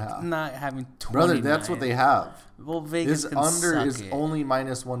 29.5? Not having 29. Brother, that's what they have. Well, Vegas His can under suck is it. only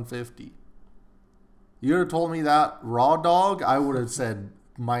minus 150. You would have told me that raw dog, I would have said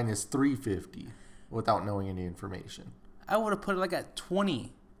minus 350 without knowing any information. I would have put it like at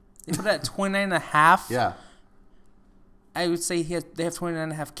 20. They put it at 29.5. Yeah. I would say they have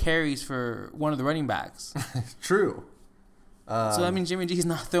 29.5 carries for one of the running backs. True. So that means Jimmy G's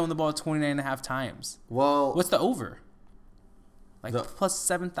not throwing the ball 29.5 times. Well, What's the over? Like plus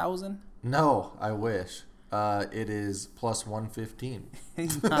 7,000? No, I wish. It is plus 115.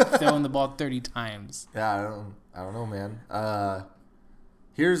 He's not throwing the ball 30 times. Yeah, I don't know, man.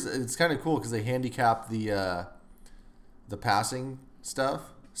 It's kind of cool because they handicap the passing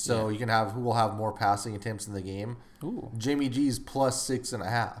stuff, so you can have who will have more passing attempts in the game. Ooh. Jimmy G's plus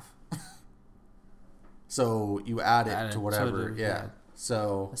 6.5. So you add it to whatever. Yeah.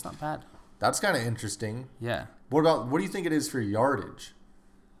 So that's not bad. That's kind of interesting. Yeah. What do you think it is for yardage?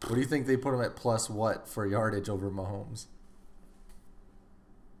 What do you think they put him at plus what for yardage over Mahomes?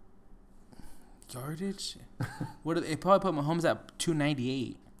 Yardage? They probably put Mahomes at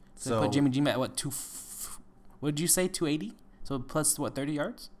 298. So they put Jimmy G at what, what did you say, 280? So plus what, 30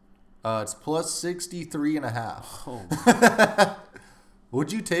 yards? It's plus 63.5. Oh.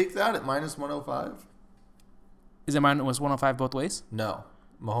 Would you take that at minus 105? Is it minus 105 both ways? No.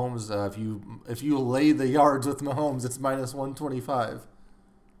 Mahomes, if you lay the yards with Mahomes, it's minus 125.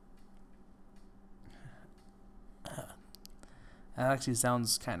 That actually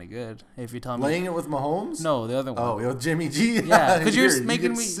sounds kind of good. If you're telling me laying it with Mahomes? No, the other one. Oh, with Jimmy G. Yeah, because you're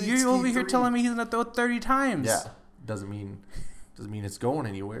making me. You're over here telling me he's gonna throw 30 times. Yeah, doesn't mean it's going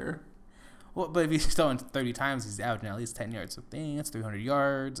anywhere. Well, but if he's throwing 30 times, he's averaging at least 10 yards. So that's 300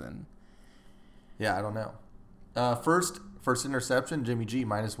 yards, and yeah, I don't know. First interception, Jimmy G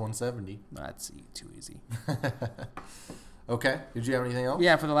minus 170. That's too easy. Okay. Did you have anything else?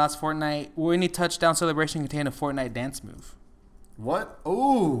 Yeah, for the last Fortnite, will any touchdown celebration contain a Fortnite dance move? What?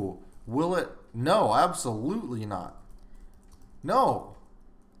 Oh, will it? No, absolutely not. No.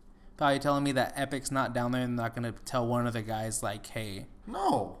 Probably telling me that Epic's not down there and not going to tell one of the guys, like, hey,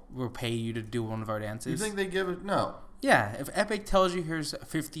 no, we'll pay you to do one of our dances. You think they give it? No. Yeah, if Epic tells you here's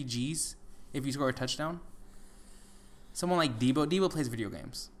 50 G's if you score a touchdown, someone like Debo plays video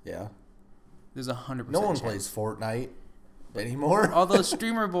games. Yeah. There's 100%. No one plays Fortnite anymore. All those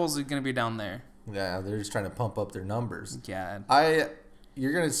streamer bowls are going to be down there. Yeah, they're just trying to pump up their numbers. Yeah.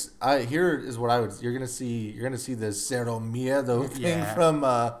 You're gonna see the Cero Miedo thing from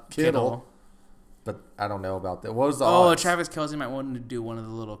Kittle. But I don't know about that. What was the odds? Travis Kelce might want to do one of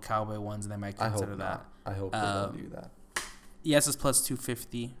the little cowboy ones, and they might consider that. I hope they don't do that. Yes is plus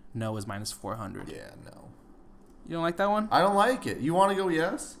 250. No is minus 400. Yeah, no. You don't like that one? I don't like it. You want to go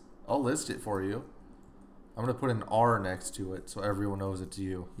yes? I'll list it for you. I'm going to put an R next to it so everyone knows it's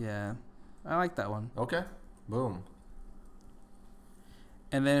you. Yeah. I like that one. Okay. Boom.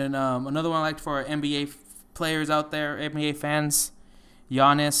 And then another one I liked for our NBA players out there, NBA fans.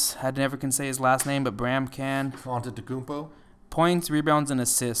 Giannis, I never can say his last name, but Bram can. Antetokounmpo. Points, rebounds, and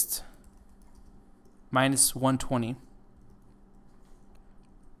assists. Minus 120.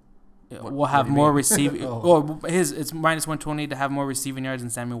 We'll have more receiving. It's minus 120 to have more receiving yards than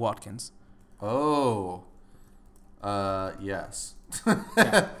Sammy Watkins. Oh. Yes.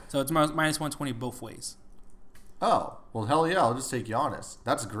 Yeah. So it's minus 120 both ways. Oh, well, hell yeah. I'll just take Giannis.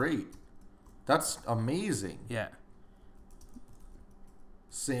 That's great. That's amazing. Yeah.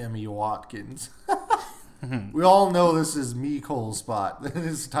 Sammy Watkins. We all know this is Cole's spot.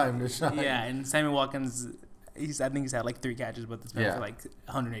 It's time to shine. Yeah, and Sammy Watkins, I think he's had like 3 catches, but it's been for like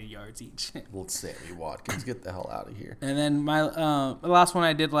 180 yards each. Well, Sammy Watkins, get the hell out of here. And then my the last one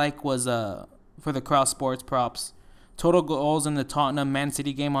I did like was for the Cross Sports props. Total goals in the Tottenham Man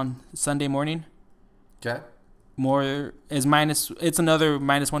City game on Sunday morning. Okay. It's another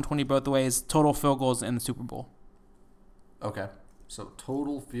minus 120 both ways. Total field goals in the Super Bowl. Okay. So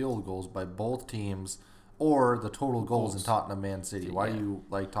total field goals by both teams or the total goals in Tottenham Man City. Why do you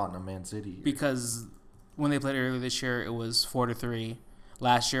like Tottenham Man City here? Because when they played earlier this year, it was 4-3.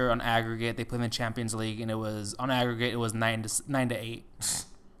 Last year on aggregate, they played in the Champions League, and it was 9-8.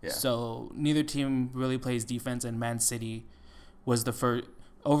 Yeah. So neither team really plays defense, and Man City was the first.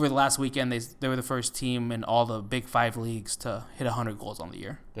 Over the last weekend, they were the first team in all the Big 5 leagues to hit 100 goals on the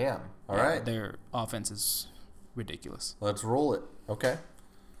year. Damn. All right. Their offense is ridiculous. Let's roll it. Okay.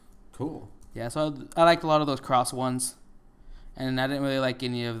 Cool. Yeah, so I liked a lot of those cross ones. And I didn't really like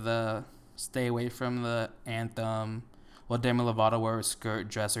any of the stay away from the anthem. Well, Demi Lovato wore a skirt,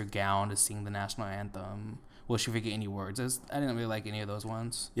 dress, or gown to sing the national anthem. Will she forget any words? I didn't really like any of those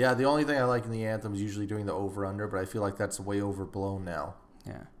ones. Yeah, the only thing I like in the anthem is usually doing the over-under, but I feel like that's way overblown now.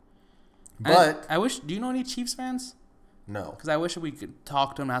 Yeah. But I wish. Do you know any Chiefs fans? No. Because I wish we could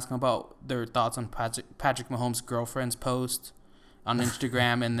talk to them, ask them about their thoughts on Patrick Mahomes' girlfriend's post on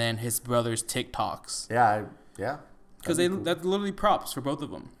Instagram and then his brother's TikToks. Yeah. Because that's literally props for both of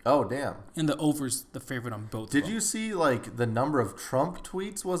them. Oh, damn. And the over's the favorite on both Did of them. you see, like, the number of Trump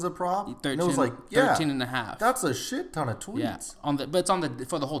tweets was a prop? 13, and it was like, 13 and a half. That's a shit ton of tweets. Yeah. But it's on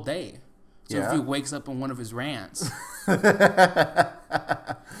for the whole day. So if he wakes up on one of his rants.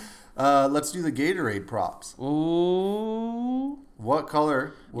 Let's do the Gatorade props. Ooh. What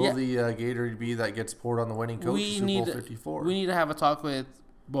color will the Gatorade be that gets poured on the winning coach Super Bowl 54? We need to have a talk with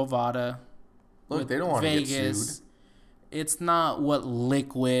Bovada. Look, they don't want to get sued. It's not what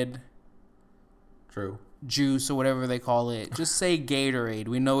liquid, True, juice or whatever they call it. Just say Gatorade.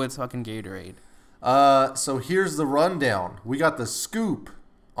 We know it's fucking Gatorade. So here's the rundown. We got the scoop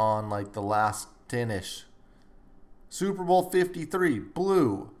on like the last 10-ish. Super Bowl 53,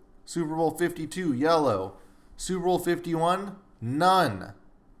 blue. Super Bowl 52, yellow. Super Bowl 51, none.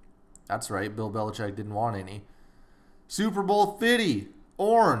 That's right, Bill Belichick didn't want any. Super Bowl 50,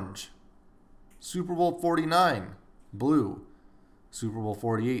 orange. Super Bowl 49, blue. Super Bowl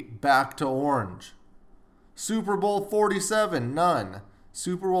 48, back to orange. Super Bowl 47, none.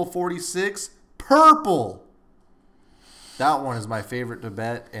 Super Bowl 46, purple. That one is my favorite to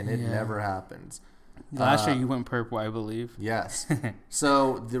bet, and it never happens. Last year you went purple, I believe. Yes.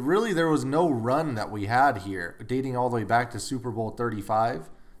 So there was no run that we had here, dating all the way back to Super Bowl 35.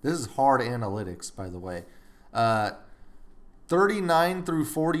 This is hard analytics, by the way. 39 through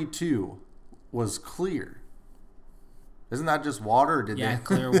 42 was clear. Isn't that just water? Or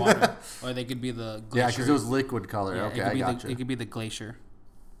clear water. Or they could be the glacier. Yeah, because it was liquid color. Yeah, okay, I got you. It could be the glacier.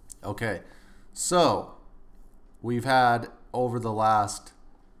 Okay. So, we've had over the last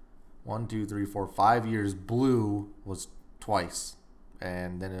 1, 2, 3, 4, 5 years, blue was twice.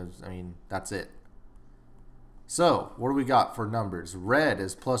 And then that's it. So, what do we got for numbers? Red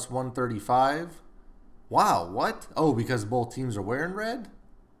is plus 135. Wow, what? Oh, because both teams are wearing red?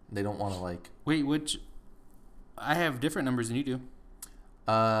 They don't want to Wait, which... I have different numbers than you do.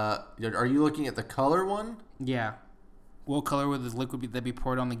 Are you looking at the color one? Yeah. What color would the liquid that be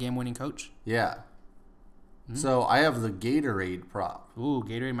poured on the game-winning coach? Yeah. Mm-hmm. So I have the Gatorade prop. Ooh,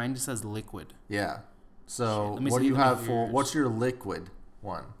 Gatorade. Mine just says liquid. Yeah. So what do you have for... What's your liquid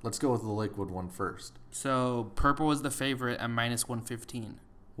one? Let's go with the liquid one first. So purple was the favorite at minus 115.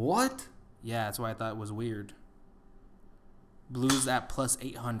 What? Yeah, that's why I thought it was weird. Blue's at plus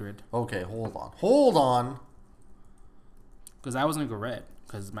 800. Okay, hold on. Because I was gonna go red.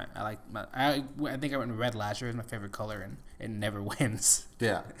 Because I think I went red last year. It's my favorite color, and it never wins.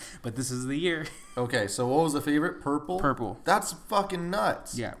 Yeah. But this is the year. Okay, so what was the favorite? Purple? Purple. That's fucking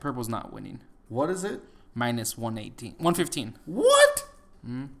nuts. Yeah, purple's not winning. What is it? Minus 115. What?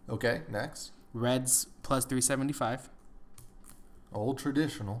 Okay, next. Red's plus 375. Old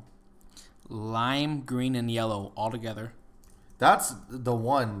traditional. Lime, green, and yellow all together. That's the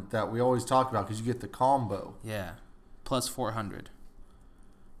one that we always talk about because you get the combo. Yeah. Plus 400.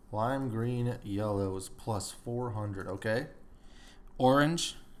 Lime, green, yellow is plus 400. Okay.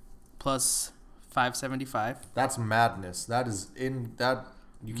 Orange, plus 575. That's madness. That is in that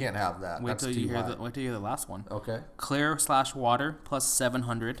you can't have that. Wait That's till too you hear high. wait till you hear the last one. Okay. Clear/water plus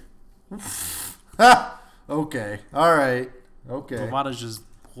 700. Okay. All right. Okay. Bovada's just.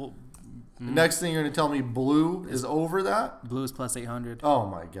 Next thing you're gonna tell me blue is over that? Blue is plus 800. Oh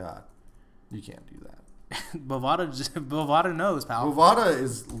my god. You can't do that. Bovada knows, pal. Bovada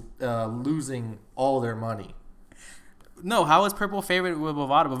is losing all their money. No, how is purple favorite with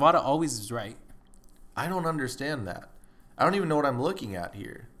Bovada? Bovada always is right. I don't understand that. I don't even know what I'm looking at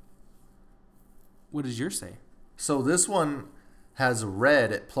here. What does yours say? So this one has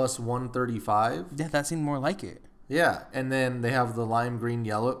red at plus 135. Yeah, that seemed more like it. Yeah, and then they have the lime green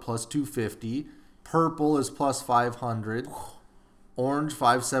yellow at plus 250. Purple is plus 500. Orange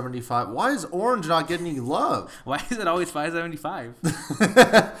 575. Why is orange not getting any love? Why is it always 575?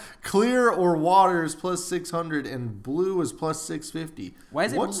 Clear or water is plus 600 and blue is plus 650. Why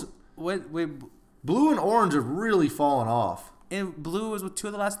is it blue and orange have really fallen off. And blue was with 2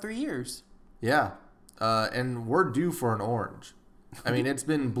 of the last 3 years. Yeah. And we're due for an orange. I mean, it's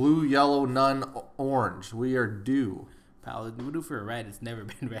been blue, yellow, none, orange. We are due. Pal, we're due for a red. It's never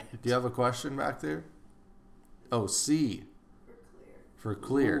been red. Do you have a question back there? Oh, C. For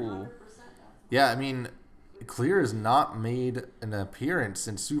clear. Ooh. Yeah, I mean, clear has not made an appearance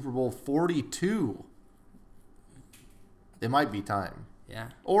since Super Bowl 42. It might be time. Yeah.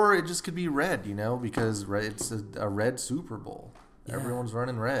 Or it just could be red, because it's a red Super Bowl. Yeah. Everyone's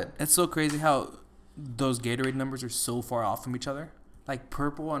running red. It's so crazy how those Gatorade numbers are so far off from each other. Like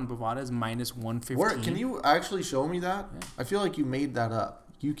purple on Bovada is minus 115. Where, can you actually show me that? Yeah. I feel like you made that up.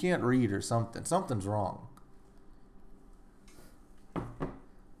 You can't read or something. Something's wrong.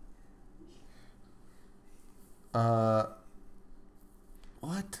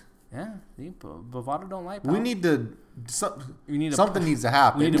 What? Yeah. See, Bovada don't like. We need to. Something needs to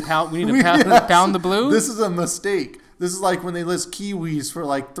happen. We need to pound. We need to pound the blue. This is a mistake. This is like when they list kiwis for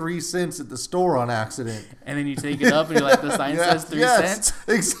like 3 cents at the store on accident. And then you take it up and you're like, the sign says 3 cents.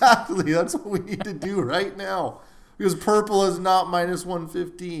 Exactly. That's what we need to do right now. Because purple is not minus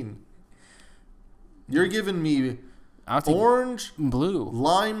 115. You're giving me orange, blue,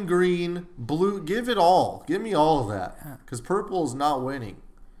 lime green, blue. Give it all. Give me all of that. Because purple is not winning.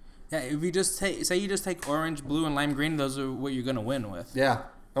 Yeah, if you just take orange, blue, and lime green, those are what you're gonna win with. Yeah.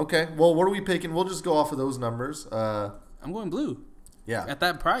 Okay. Well, what are we picking? We'll just go off of those numbers. I'm going blue. Yeah. At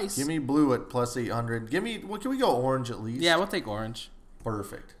that price. Give me blue at plus 800. Give me. What can we go orange at least? Yeah, we'll take orange.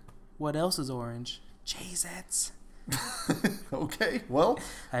 Perfect. What else is orange? Cheez-Its. Okay. Well,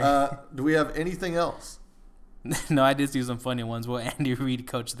 do we have anything else? No, I did do some funny ones. Will Andy Reid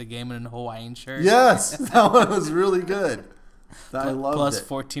coach the game in a Hawaiian shirt? Yes, that one was really good. I loved plus it.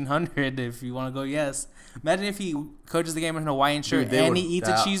 1,400 if you want to go. Yes. Imagine if he coaches the game in a Hawaiian shirt and he eats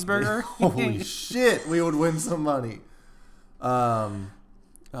a cheeseburger. Holy shit, we would win some money. Oh.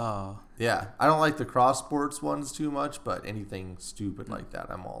 Yeah, I don't like the cross sports ones too much, but anything stupid like that,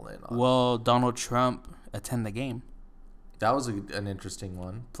 I'm all in on. Will Donald Trump attend the game? That was an interesting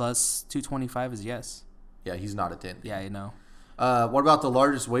one. Plus 225 is yes. Yeah, he's not attending. Yeah, I know. What about the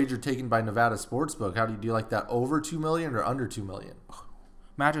largest wager taken by Nevada Sportsbook? How do you like that? Over $2 million or under $2 million?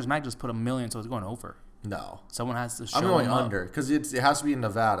 Mattress Mac just put $1 million, so it's going over. No, someone has to show. I'm going under because it has to be in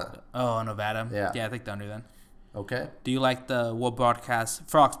Nevada. Oh, Nevada. Yeah, I think the under then. Okay. Do you like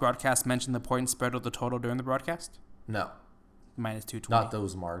Fox broadcast mentioned the point spread of the total during the broadcast? No. Minus 220. Not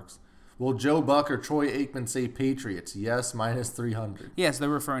those marks. Will Joe Buck or Troy Aikman say Patriots? Yes, minus 300. Yes, they're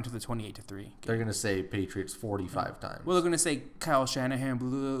referring to the 28-3. They're going to say Patriots 45 times. Well, they're going to say Kyle Shanahan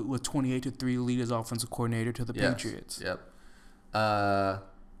blew with 28-3 lead as offensive coordinator to the Patriots. Yep.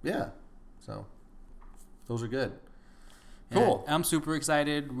 Yeah. So, those are good. Cool. Yeah, I'm super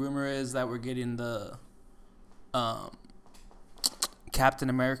excited. Rumor is that we're getting the Captain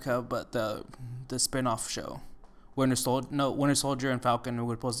America, but the spin-off show. Winter Soldier and Falcon.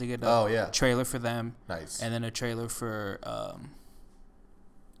 We're supposed to get a trailer for them. Nice. And then a trailer for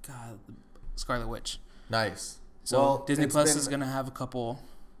Scarlet Witch. Nice. So Disney Plus is gonna have a couple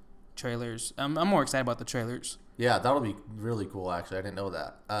trailers. I'm more excited about the trailers. Yeah, that'll be really cool. Actually, I didn't know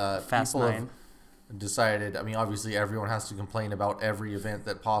that. Fast 9. Decided. I mean, obviously, everyone has to complain about every event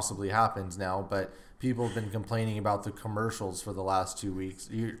that possibly happens now, but people have been complaining about the commercials for the last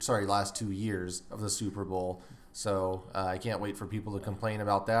 2 last 2 years of the Super Bowl. So I can't wait for people to complain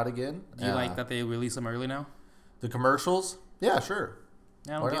about that again. Do you like that they release them early now? The commercials? Yeah, sure.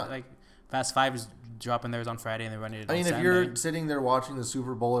 Yeah, I don't get, like Fast 5 is dropping theirs on Friday and they're running it on Saturday. If you're sitting there watching the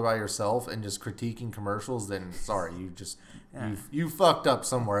Super Bowl by yourself and just critiquing commercials, then sorry, you fucked up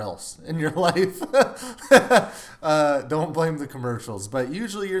somewhere else in your life. Don't blame the commercials. But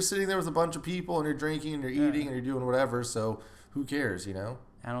usually you're sitting there with a bunch of people and you're drinking and you're eating and you're doing whatever. So who cares,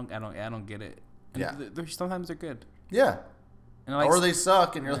 I don't get it. And yeah. Sometimes they're good. Yeah. And or they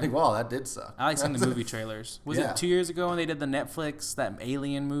suck, and you're like, wow, that did suck. I like seeing the movie trailers. Was it 2 years ago when they did the Netflix, that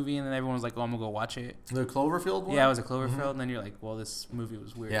Alien movie, and then everyone was like, oh, I'm going to go watch it? The Cloverfield one? Yeah, it was a Cloverfield, and then you're like, well, this movie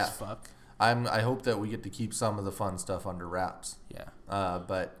was weird as fuck. I hope that we get to keep some of the fun stuff under wraps. Yeah.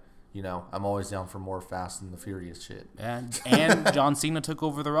 But, I'm always down for more Fast and the Furious shit. And John Cena took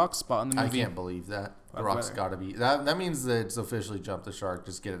over The Rock's spot in the movie. I can't believe that. The Rock's got to be. That means that it's officially jumped the shark.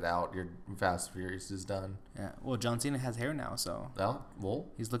 Just get it out. Your Fast and Furious is done. Yeah. Well, John Cena has hair now, so. Well.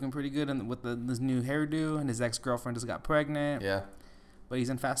 He's looking pretty good with this new hairdo, and his ex-girlfriend just got pregnant. Yeah. But he's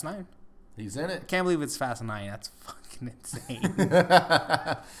in Fast 9. He's in it. I can't believe it's Fast 9. That's fucking insane.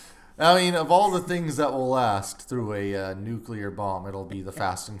 I mean, of all the things that will last through a nuclear bomb, it'll be the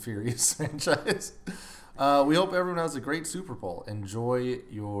Fast and Furious franchise. We hope everyone has a great Super Bowl. Enjoy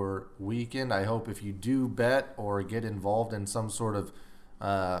your weekend. I hope if you do bet or get involved in some sort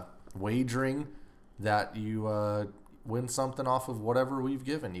of wagering that you win something off of whatever we've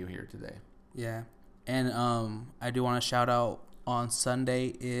given you here today. Yeah. And I do want to shout out on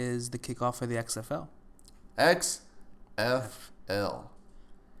Sunday is the kickoff for the XFL. XFL.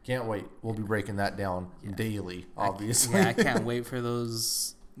 Can't wait. We'll be breaking that down daily, obviously. I can't wait for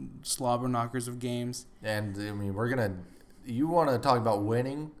those slobber knockers of games. And, I mean, you want to talk about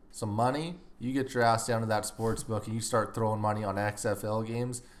winning some money, you get your ass down to that sports book and you start throwing money on XFL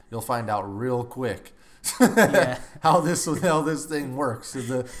games, you'll find out real quick how this thing works.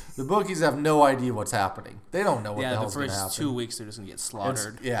 The bookies have no idea what's happening. They don't know what the hell's going to happen. The first 2 weeks they're just going to get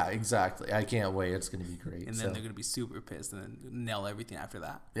slaughtered. Exactly. I can't wait. It's going to be great. And then they're going to be super pissed and then nail everything after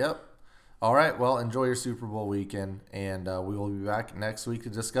that. Yep. All right. Well, enjoy your Super Bowl weekend, and we will be back next week to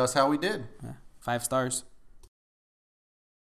discuss how we did. 5 stars.